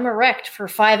 I'm erect for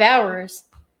 5 hours,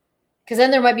 because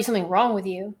then there might be something wrong with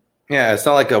you. Yeah, it's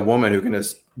not like a woman who can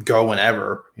just go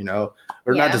whenever,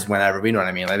 or not just whenever. But you know what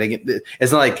I mean? Like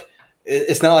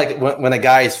it's not like when a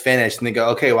guy is finished and they go,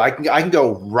 okay, well I can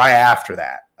go right after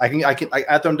that. I can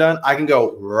after I'm done, I can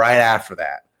go right after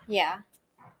that. Yeah.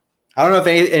 I don't know if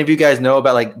any of you guys know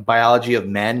about like biology of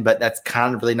men, but that's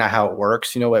kind of really not how it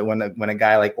works. When a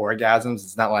guy like orgasms,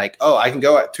 it's not like, oh, I can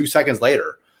go at 2 seconds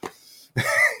later. I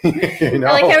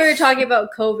like how we were talking about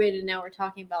COVID and now we're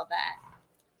talking about that.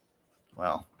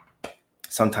 Well,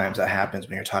 sometimes that happens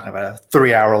when you're talking about a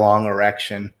 3-hour-long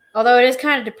erection. Although it is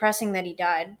kind of depressing that he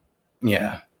died.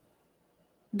 Yeah.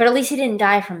 But at least he didn't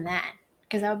die from that,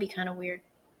 because that would be kind of weird.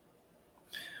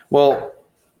 Well,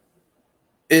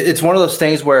 it's one of those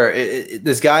things where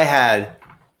this guy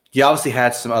he obviously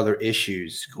had some other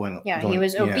issues going. Yeah, he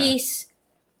was obese.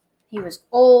 He was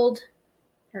old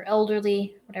or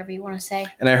elderly, whatever you want to say.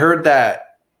 And I heard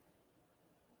that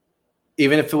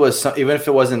even if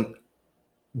it wasn't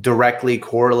directly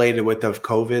correlated with the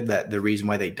COVID, that the reason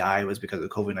why they died was because of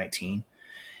COVID-19.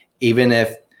 Even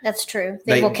if that's true,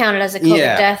 they will count it as a COVID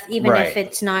death, even if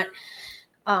it's not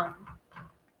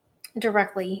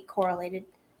directly correlated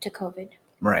to COVID.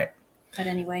 Right. But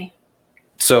anyway.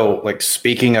 So, like,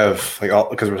 speaking of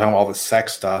because we're talking about all the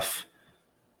sex stuff,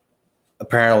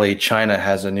 apparently China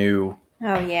has a new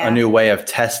way of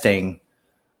testing.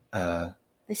 They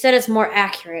said it's more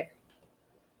accurate.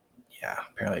 Yeah,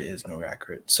 apparently it is more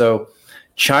accurate. So,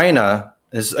 China,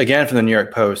 this is again from the New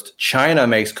York Post. China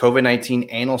makes COVID-19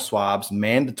 anal swabs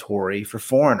mandatory for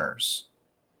foreigners.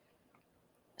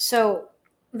 So,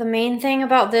 the main thing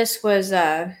about this was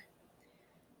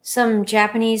some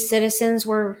Japanese citizens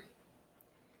were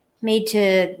made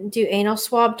to do anal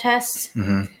swab tests.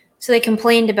 Mm-hmm. So they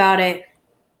complained about it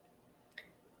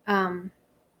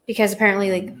because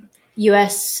apparently like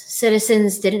U.S.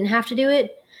 citizens didn't have to do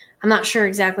it. I'm not sure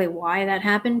exactly why that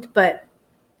happened, but.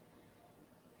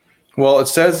 Well, it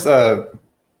says,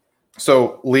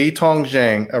 so Li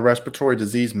Tongjiang, a respiratory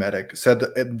disease medic, said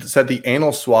the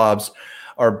anal swabs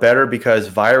are better because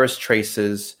virus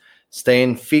traces stay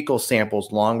in fecal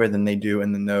samples longer than they do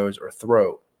in the nose or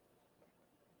throat.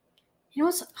 You know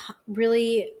what's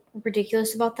really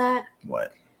ridiculous about that?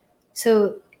 What?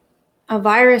 So a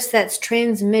virus that's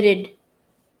transmitted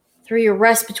through your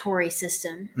respiratory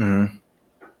system, mm-hmm.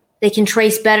 they can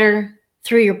trace better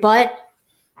through your butt.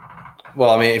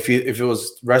 Well, I mean, if it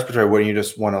was respiratory, wouldn't you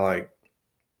just want to, like,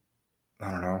 I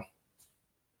don't know,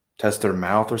 test their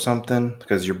mouth or something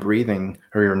because you're breathing,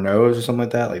 or your nose or something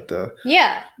like that?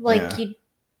 You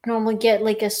normally get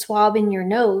like a swab in your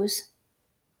nose,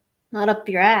 not up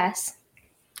your ass.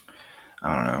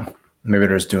 I don't know. Maybe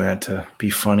they're just doing that to be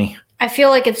funny. I feel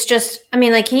like it's just, I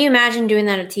mean, like, can you imagine doing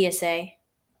that at TSA?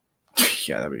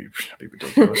 Yeah, that'd be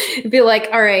ridiculous. It'd be like,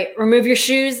 all right, remove your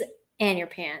shoes and your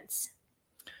pants.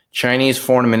 Chinese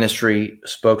Foreign Ministry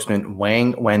spokesman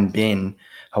Wang Wenbin,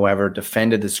 however,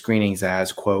 defended the screenings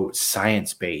as, quote,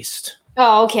 science-based.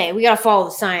 Oh, okay. We got to follow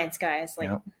the science, guys.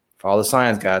 Follow the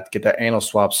science, guys. Get that anal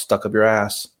swab stuck up your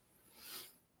ass.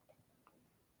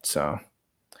 So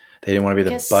they didn't want to be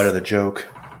the butt of the joke.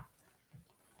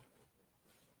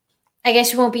 I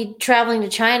guess you won't be traveling to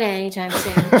China anytime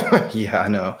soon. Yeah, I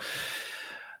know.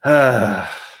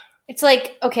 It's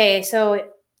like, okay, so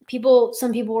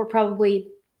some people were probably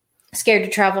scared to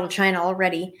travel to China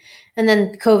already. And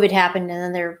then COVID happened, and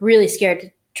then they're really scared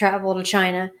to travel to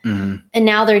China. Mm-hmm. And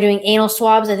now they're doing anal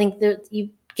swabs. I think that you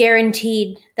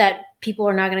guaranteed that people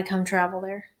are not going to come travel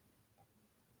there.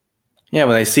 Yeah,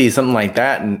 when they see something like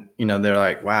that, and they're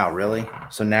like, "Wow, really?"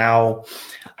 So now,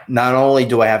 not only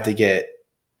do I have to get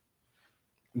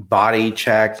body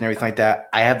checked and everything like that,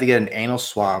 I have to get an anal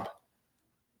swab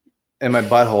in my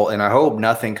butthole, and I hope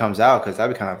nothing comes out, because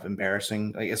that'd be kind of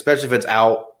embarrassing, like, especially if it's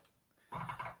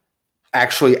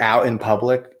actually out in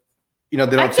public. They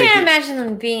don't. I can't imagine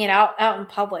them being out in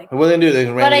public. What they do?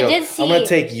 I'm going to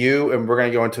take you, and we're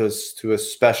going to go into a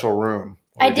special room.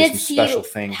 I did see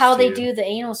how they do the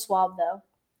anal swab, though.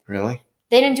 Really?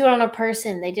 They didn't do it on a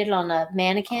person. They did it on a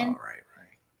mannequin. Oh, right.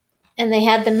 And they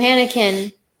had the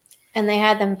mannequin, and they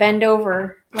had them bend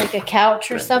over like a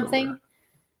couch or something.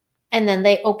 And then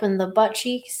they opened the butt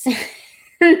cheeks.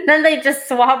 And then they just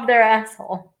swabbed their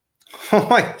asshole. Oh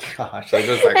my gosh! And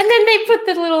then they put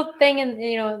the little thing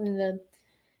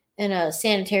in a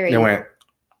sanitary. They went.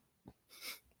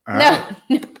 No,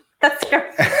 that's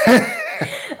gross.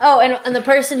 Oh, and the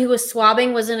person who was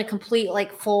swabbing was in a complete,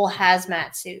 like, full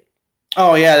hazmat suit.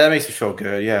 Oh yeah, that makes me feel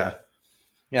good.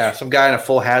 Yeah. Some guy in a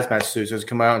full hazmat suit just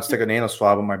come out and stick an anal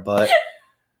swab in my butt.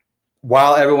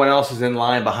 while everyone else is in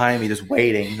line behind me just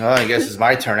waiting. Oh, I guess it's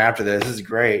my turn after this. This is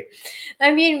great.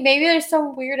 I mean, maybe there's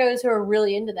some weirdos who are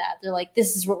really into that. They're like,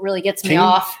 this is what really gets me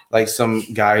off. Like some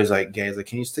guy who's like gay is like,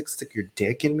 can you stick your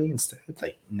dick in me instead? It's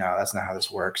like, no, that's not how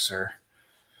this works, sir.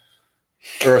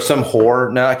 Or some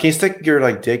whore. No, can you stick your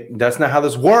like dick? That's not how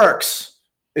this works.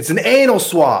 It's an anal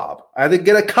swab. I had to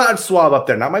get a cotton swab up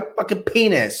there, not my fucking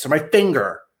penis or my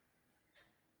finger.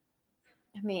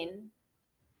 I mean,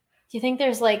 do you think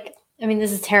there's like, I mean,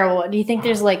 this is terrible. Do you think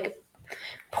there's like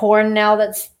porn now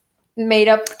that's made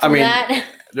up from that?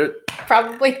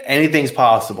 Probably. Anything's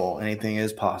possible. Anything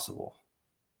is possible.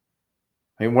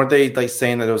 I mean, weren't they like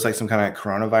saying that it was like some kind of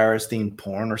coronavirus themed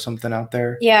porn or something out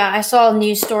there? Yeah, I saw a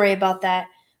news story about that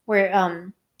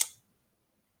where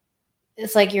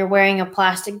it's like you're wearing a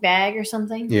plastic bag or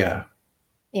something. Yeah.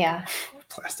 Yeah.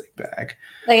 Plastic bag.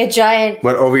 Like a giant.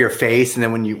 What, over your face, and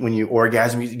then when you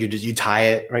orgasm, you tie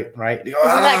it right. Isn't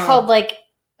that called like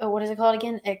what is it called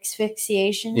again?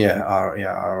 Asphyxiation. Yeah,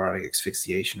 autoerotic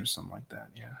asphyxiation or something like that.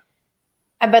 Yeah.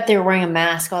 I bet they were wearing a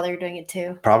mask while they were doing it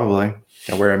too. Probably.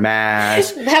 They wear a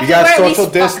mask. You You got social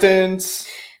distance.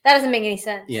 That doesn't make any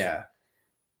sense. Yeah.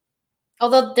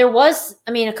 Although there was,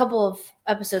 I mean, a couple of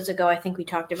episodes ago, I think we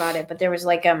talked about it, but there was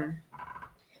like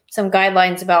some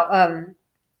guidelines about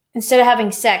instead of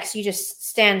having sex, you just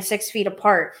stand 6 feet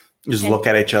apart. You just look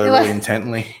at each other really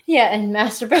intently. Yeah, and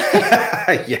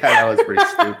masturbate. Yeah, that was pretty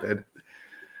stupid.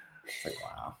 It's like,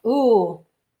 wow. Ooh,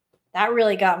 that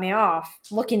really got me off.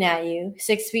 Looking at you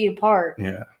 6 feet apart.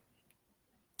 Yeah.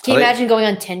 Can you imagine going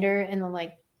on Tinder and then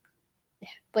like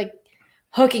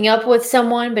hooking up with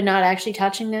someone but not actually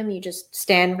touching them? You just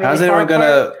stand really How's far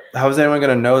apart? How is anyone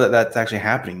gonna know that that's actually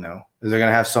happening though? Is they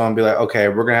gonna have someone be like, okay,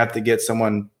 we're gonna have to get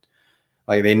someone,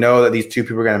 like they know that these two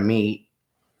people are gonna meet,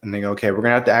 and they go, okay, we're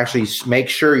gonna have to actually make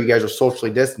sure you guys are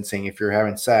socially distancing if you're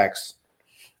having sex.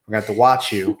 We're gonna have to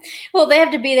watch you. Well, they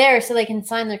have to be there so they can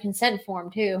sign their consent form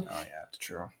too. Oh yeah, that's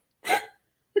true.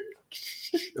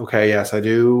 Okay, yes, I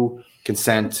do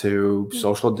consent to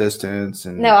social distance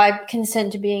and no, I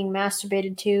consent to being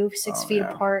masturbated to 6 feet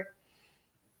apart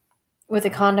with a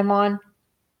condom on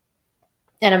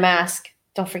and a mask.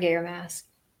 Don't forget your mask.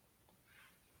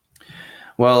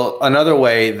 Well, another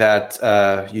way that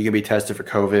you can be tested for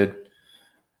COVID,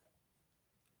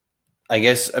 I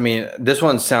guess, I mean, this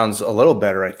one sounds a little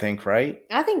better, I think, right?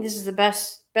 I think this is the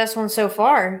best one so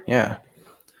far. Yeah.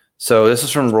 So this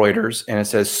is from Reuters, and it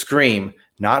says, Scream,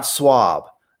 not swab.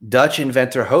 Dutch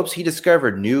inventor hopes he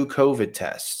discovered new COVID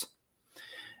test.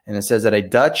 And it says that a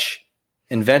Dutch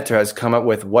inventor has come up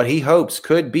with what he hopes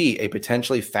could be a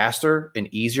potentially faster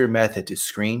and easier method to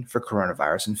screen for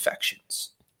coronavirus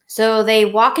infections. So they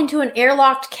walk into an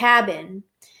airlocked cabin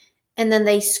and then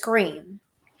they scream.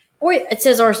 Or it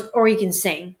says, or you can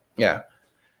sing. Yeah.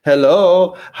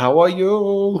 Hello, how are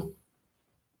you?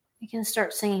 You can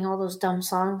start singing all those dumb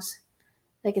songs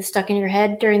that get stuck in your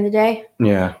head during the day.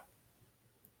 Yeah.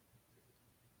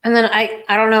 And then I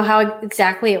don't know how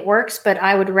exactly it works, but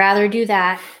I would rather do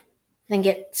that than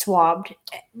get swabbed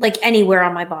like anywhere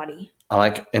on my body. I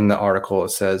like in the article, it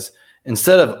says,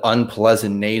 instead of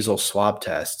unpleasant nasal swab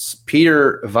tests,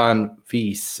 Peter van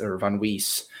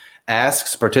Wees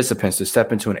asks participants to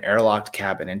step into an airlocked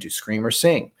cabin and to scream or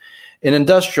sing. An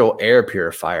industrial air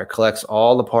purifier collects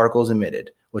all the particles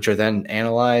emitted, which are then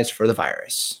analyzed for the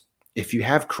virus. If you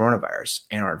have coronavirus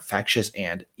and are infectious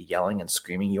and yelling and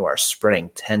screaming, you are spreading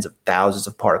tens of thousands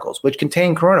of particles, which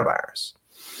contain coronavirus.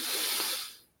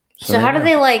 So how do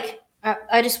they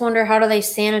I just wonder, how do they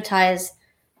sanitize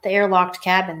the airlocked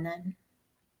cabin then?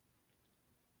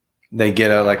 They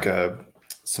get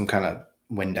some kind of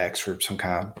Windex or some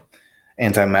kind of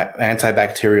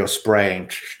antibacterial spray.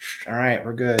 And, all right,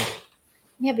 we're good.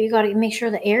 Yeah, but you got to make sure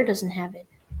the air doesn't have it.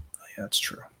 Yeah, that's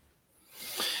true.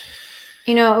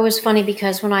 You know, it was funny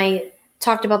because when I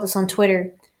talked about this on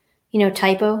Twitter, you know,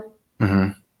 Typo.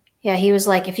 Mm-hmm. Yeah, he was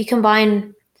like, if you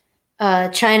combine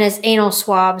China's anal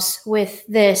swabs with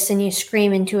this and you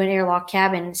scream into an airlock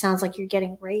cabin, it sounds like you're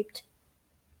getting raped.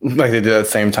 Like they did at the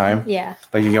same time? Yeah.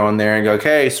 Like you go in there and go,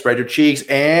 okay, spread your cheeks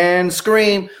and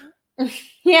scream.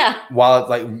 Yeah. While it's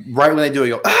like right when they do it,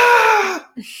 you go, ah!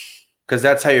 Because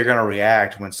that's how you're going to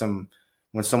react when someone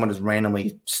just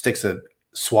randomly sticks a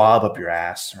swab up your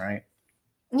ass, right?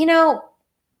 You know,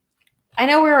 I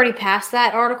know we're already past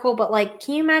that article, but like,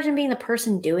 can you imagine being the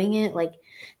person doing it? Like,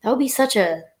 that would be such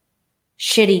a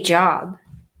shitty job.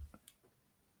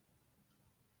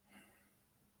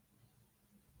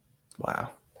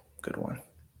 Wow. Good one.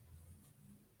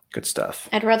 Good stuff.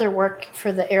 I'd rather work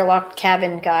for the airlocked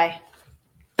cabin guy.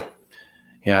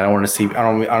 Yeah, I don't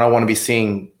want to be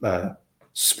seeing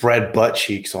spread butt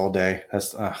cheeks all day.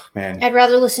 That's man. I'd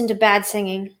rather listen to bad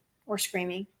singing or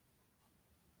screaming.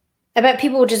 I bet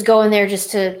people would just go in there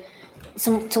just to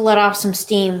let off some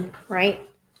steam, right?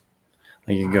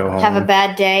 Like you go home, have a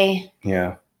bad day.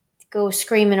 Yeah. Go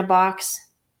scream in a box.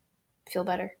 Feel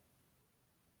better.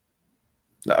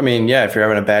 I mean, yeah, if you're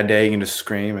having a bad day, you can just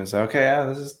scream and say, "Okay, yeah,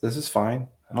 this is fine.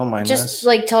 I don't mind this." Just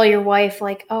like tell your wife,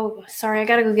 like, "Oh, sorry, I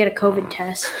gotta go get a COVID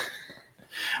test."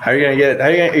 How are you gonna get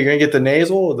it? You're gonna get the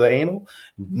nasal or the anal?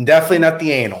 Definitely not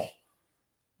the anal.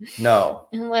 No.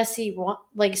 Unless he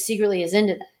secretly is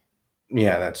into that.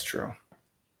 Yeah, that's true.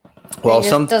 Well, he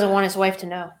just doesn't want his wife to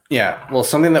know. Yeah. Well,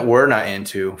 something that we're not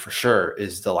into for sure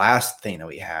is the last thing that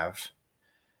we have.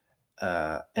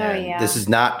 This is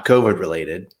not COVID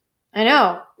related. I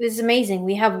know. This is amazing.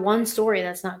 We have one story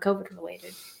that's not COVID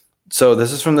related. So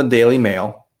this is from the Daily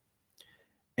Mail.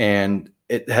 And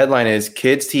the headline is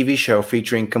Kids TV show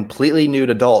featuring completely nude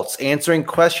adults answering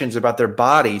questions about their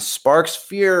bodies sparks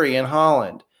fury in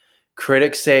Holland.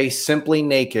 Critics say Simply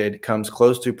Naked comes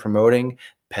close to promoting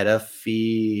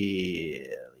pedophilia.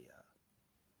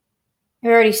 We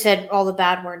already said all the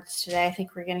bad words today. I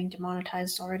think we're getting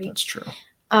demonetized already. That's true.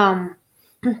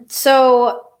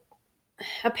 So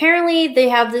apparently they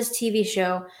have this TV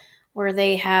show where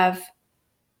they have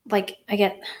I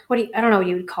don't know what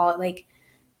you would call it, like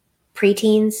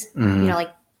preteens,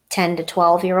 like 10 to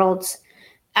 12-year-olds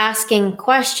asking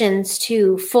questions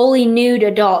to fully nude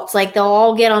adults. Like they'll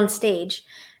all get on stage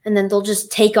and then they'll just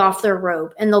take off their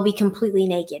robe and they'll be completely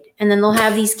naked. And then they'll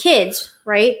have these kids,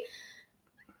 right?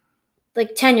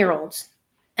 Like 10-year-olds.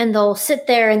 And they'll sit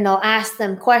there and they'll ask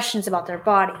them questions about their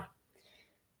body.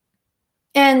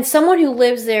 And someone who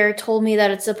lives there told me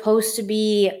that it's supposed to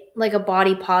be like a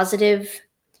body positive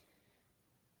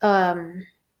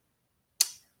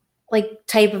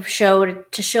type of show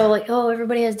to show like, oh,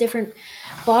 everybody has different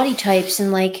body types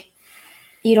and like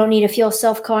you don't need to feel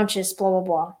self-conscious, blah, blah,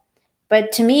 blah.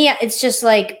 But to me, it's just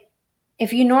like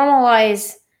if you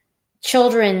normalize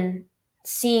children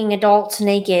seeing adults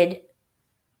naked,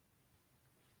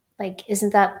 like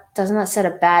doesn't that set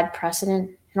a bad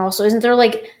precedent? And also, isn't there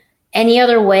like any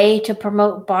other way to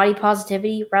promote body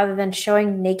positivity rather than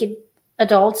showing naked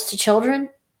adults to children?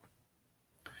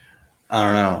 I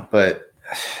don't know, but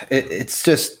it's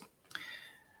just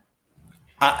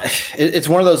it's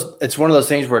one of those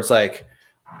things where it's like,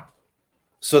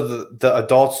 so the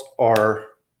adults are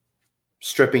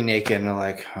stripping naked and they're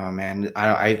like, oh man,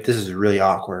 this is really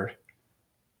awkward.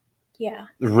 Yeah,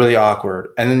 really awkward.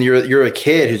 And then you're a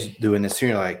kid who's doing this too.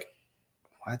 And you're like,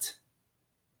 what?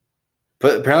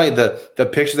 But apparently the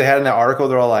pictures they had in that article,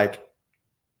 they're all like,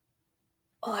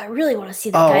 oh, I really want to see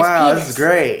that guy's wow, penis. This is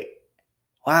great.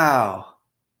 Wow.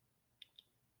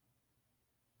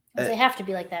 They have to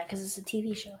be like that because it's a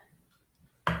TV show.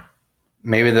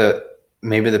 Maybe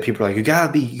the people are like, you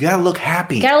gotta look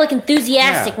happy. You gotta look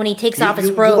enthusiastic when he takes off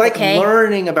his robe. You like okay?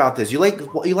 learning about this. You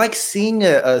like seeing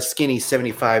a skinny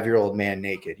 75-year-old man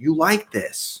naked. You like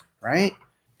this, right?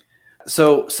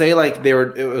 So say like it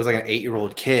was like an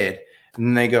 8-year-old kid,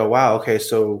 and they go, wow, okay,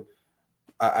 so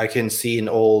I can see an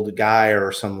old guy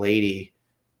or some lady,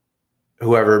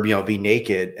 whoever, be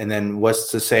naked. And then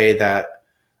what's to say that,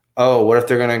 oh, what if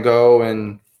they're going to go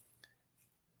and,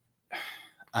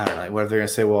 I don't know, what if they're going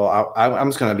to say, well, I'm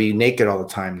just going to be naked all the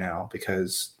time now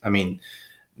because, I mean,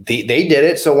 they did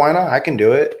it, so why not? I can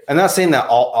do it. I'm not saying that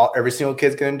every single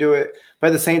kid's going to do it, but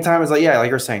at the same time, it's like, yeah, like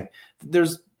you're saying,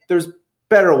 there's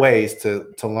better ways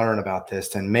to learn about this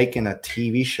than making a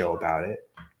TV show about it.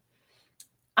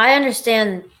 I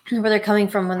understand where they're coming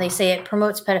from when they say it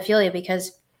promotes pedophilia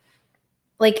because,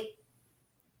 like,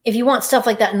 if you want stuff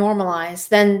like that normalized,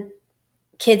 then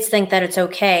kids think that it's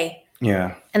okay.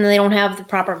 Yeah. And then they don't have the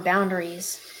proper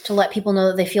boundaries to let people know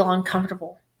that they feel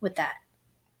uncomfortable with that.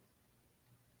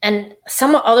 And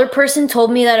some other person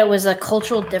told me that it was a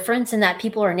cultural difference and that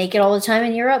people are naked all the time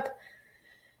in Europe.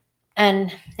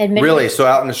 And really? So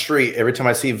out in the street, every time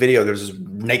I see a video, there's just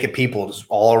naked people just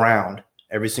all around.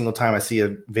 Every single time I see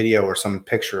a video or some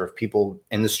picture of people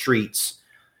in the streets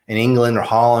in England or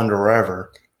Holland or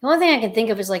wherever. The only thing I can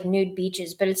think of is like nude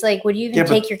beaches, but it's like, would you even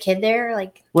take your kid there?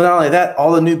 Like, well, not only that,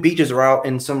 all the nude beaches are out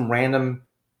in some random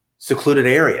secluded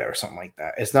area or something like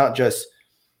that. It's not just,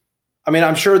 I mean,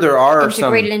 I'm sure there are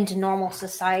integrated into normal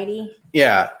society.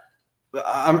 Yeah.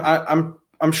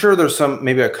 I'm sure there's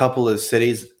maybe a couple of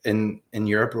cities in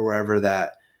Europe or wherever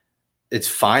that it's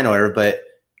fine or whatever, but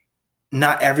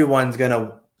not everyone's going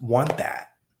to want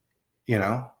that,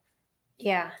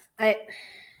 Yeah.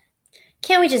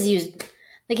 Can't we just use,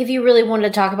 like, if you really wanted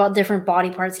to talk about different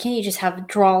body parts, can't you just have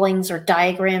drawings or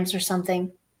diagrams or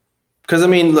something? Because I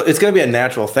mean, it's going to be a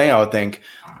natural thing, I would think.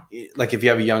 Like if you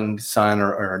have a young son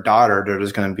or a daughter, they're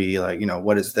just going to be like,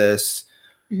 what is this,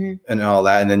 and all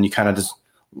that, and then you kind of just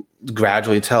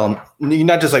gradually tell them. You're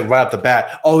not just like right off the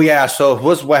bat. Oh yeah, so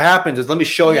what happens is let me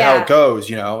show you how it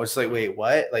goes. It's like, wait,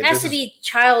 what? Like it has to be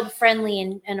child friendly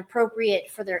and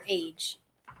appropriate for their age.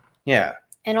 Yeah.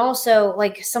 And also,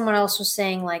 like someone else was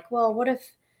saying, like, well, what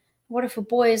if a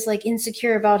boy is like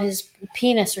insecure about his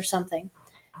penis or something?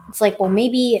 It's like, well,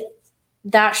 maybe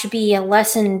that should be a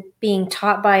lesson being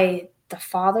taught by the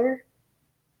father.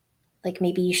 Like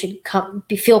maybe you should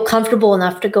feel comfortable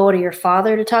enough to go to your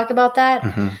father to talk about that.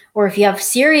 Or if you have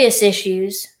serious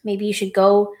issues, maybe you should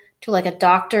go to like a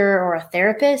doctor or a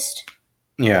therapist.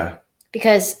 Yeah.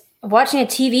 Because watching a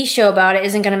TV show about it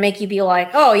isn't going to make you be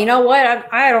like, oh, you know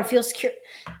what? I don't feel secure.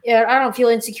 I don't feel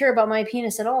insecure about my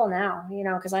penis at all now,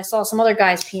 because I saw some other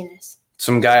guy's penis.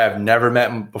 Some guy I've never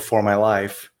met before in my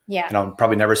life. Yeah. And I'll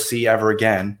probably never see ever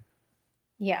again.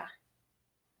 Yeah.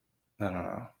 I don't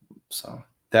know. So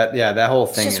that whole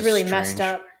thing is really strange. Messed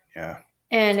up. Yeah.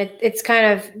 And it's kind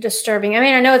of disturbing. I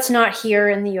mean, I know it's not here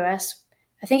in the U.S.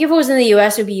 I think if it was in the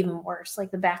U.S., it would be even worse.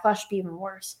 Like the backlash would be even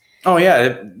worse. Oh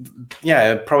yeah.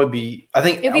 It'd probably be, I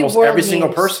think almost every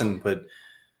single person, but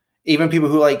even people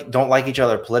who don't like each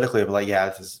other politically would be like, yeah,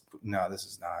 this is not.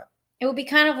 It would be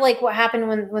kind of like what happened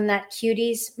when that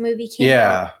Cuties movie came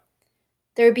out.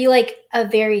 There would be like a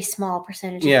very small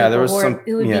percentage of people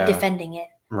who would be defending it.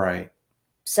 Right.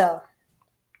 So,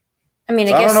 I mean,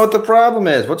 I don't know what the problem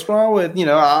is. What's wrong with,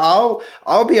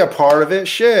 I'll be a part of it.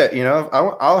 Shit.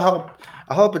 I'll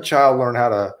help a child learn how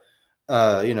to,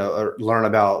 or learn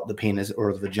about the penis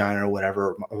or the vagina or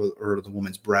whatever, or the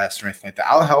woman's breast or anything like that.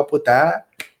 I'll help with that.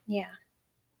 Yeah.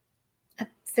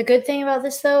 The good thing about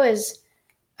this though is,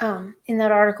 in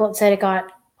that article, it said it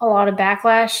got a lot of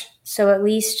backlash. So at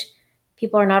least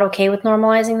people are not okay with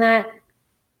normalizing that.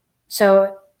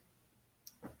 So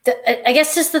I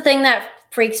guess just the thing that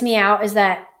freaks me out is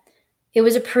that it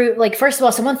was approved. Like, first of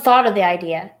all, someone thought of the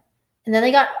idea and then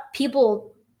they got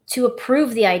people to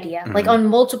approve the idea, like on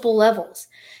multiple levels.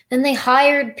 Then they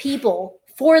hired people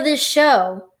for this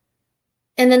show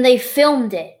and then they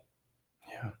filmed it.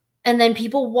 Yeah. And then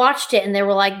people watched it and they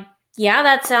were like, yeah,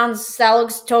 that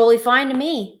looks totally fine to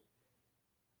me.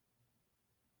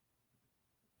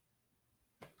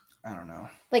 I don't know.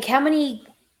 Like how many,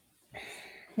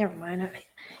 never mind. I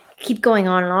keep going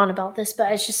on and on about this,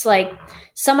 but it's just like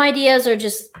some ideas are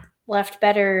just left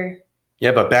better.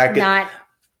 Yeah, but not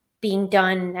being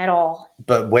done at all.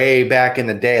 But way back in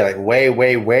the day, like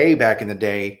way back in the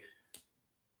day,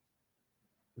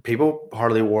 people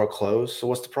hardly wore clothes. So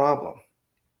what's the problem?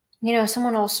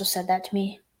 Someone also said that to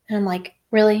me. And I'm like,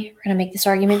 really? We're going to make this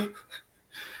argument?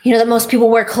 That most people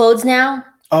wear clothes now?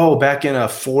 Oh, back in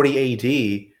 40 AD,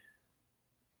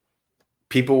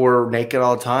 people were naked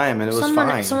all the time and it was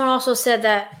fine. Someone also said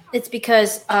that it's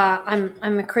because I'm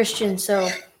a Christian, so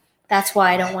that's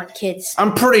why I don't want kids.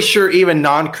 I'm pretty sure even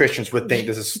non-Christians would think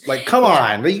this is like, come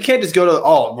on. You can't just go to,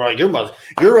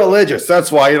 you're religious. That's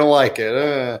why you don't like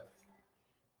it.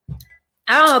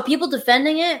 I don't know. People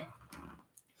defending it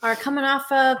are coming off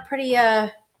pretty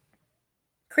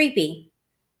creepy.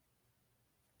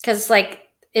 Because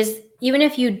even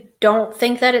if you don't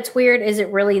think that it's weird, is it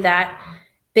really that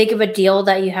big of a deal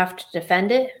that you have to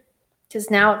defend it? Because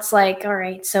now it's like, all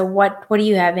right, so what do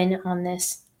you have in on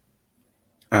this?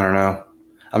 I don't know.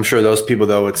 I'm sure those people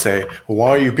though would say, well, why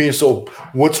are you being so,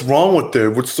 what's wrong with it?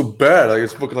 What's so bad? Like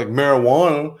it's looking like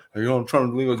marijuana. I'm trying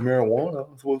to legalize marijuana.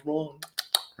 That's what's wrong.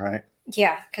 Right?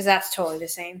 Yeah, because that's totally the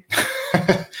same.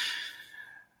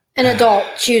 An adult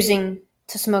choosing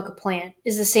to smoke a plant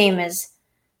is the same as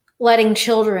letting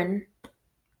children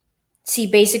see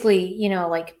basically,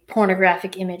 like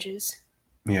pornographic images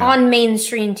on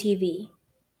mainstream TV.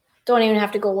 Don't even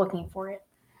have to go looking for it.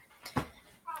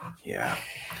 Yeah.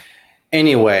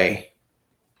 Anyway,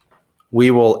 we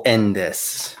will end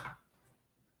this.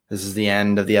 This is the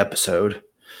end of the episode.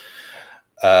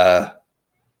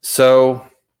 So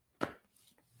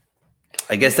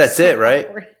I guess that's it, right?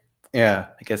 Yeah,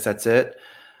 I guess that's it.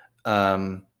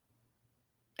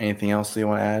 Anything else you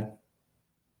want to add?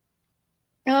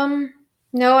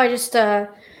 No, I just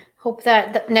hope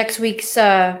that next week's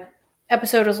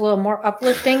episode is a little more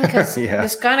uplifting because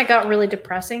this kind of got really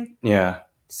depressing. Yeah.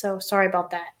 So sorry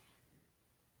about that.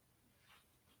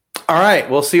 All right.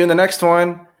 We'll see you in the next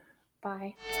one.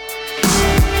 Bye.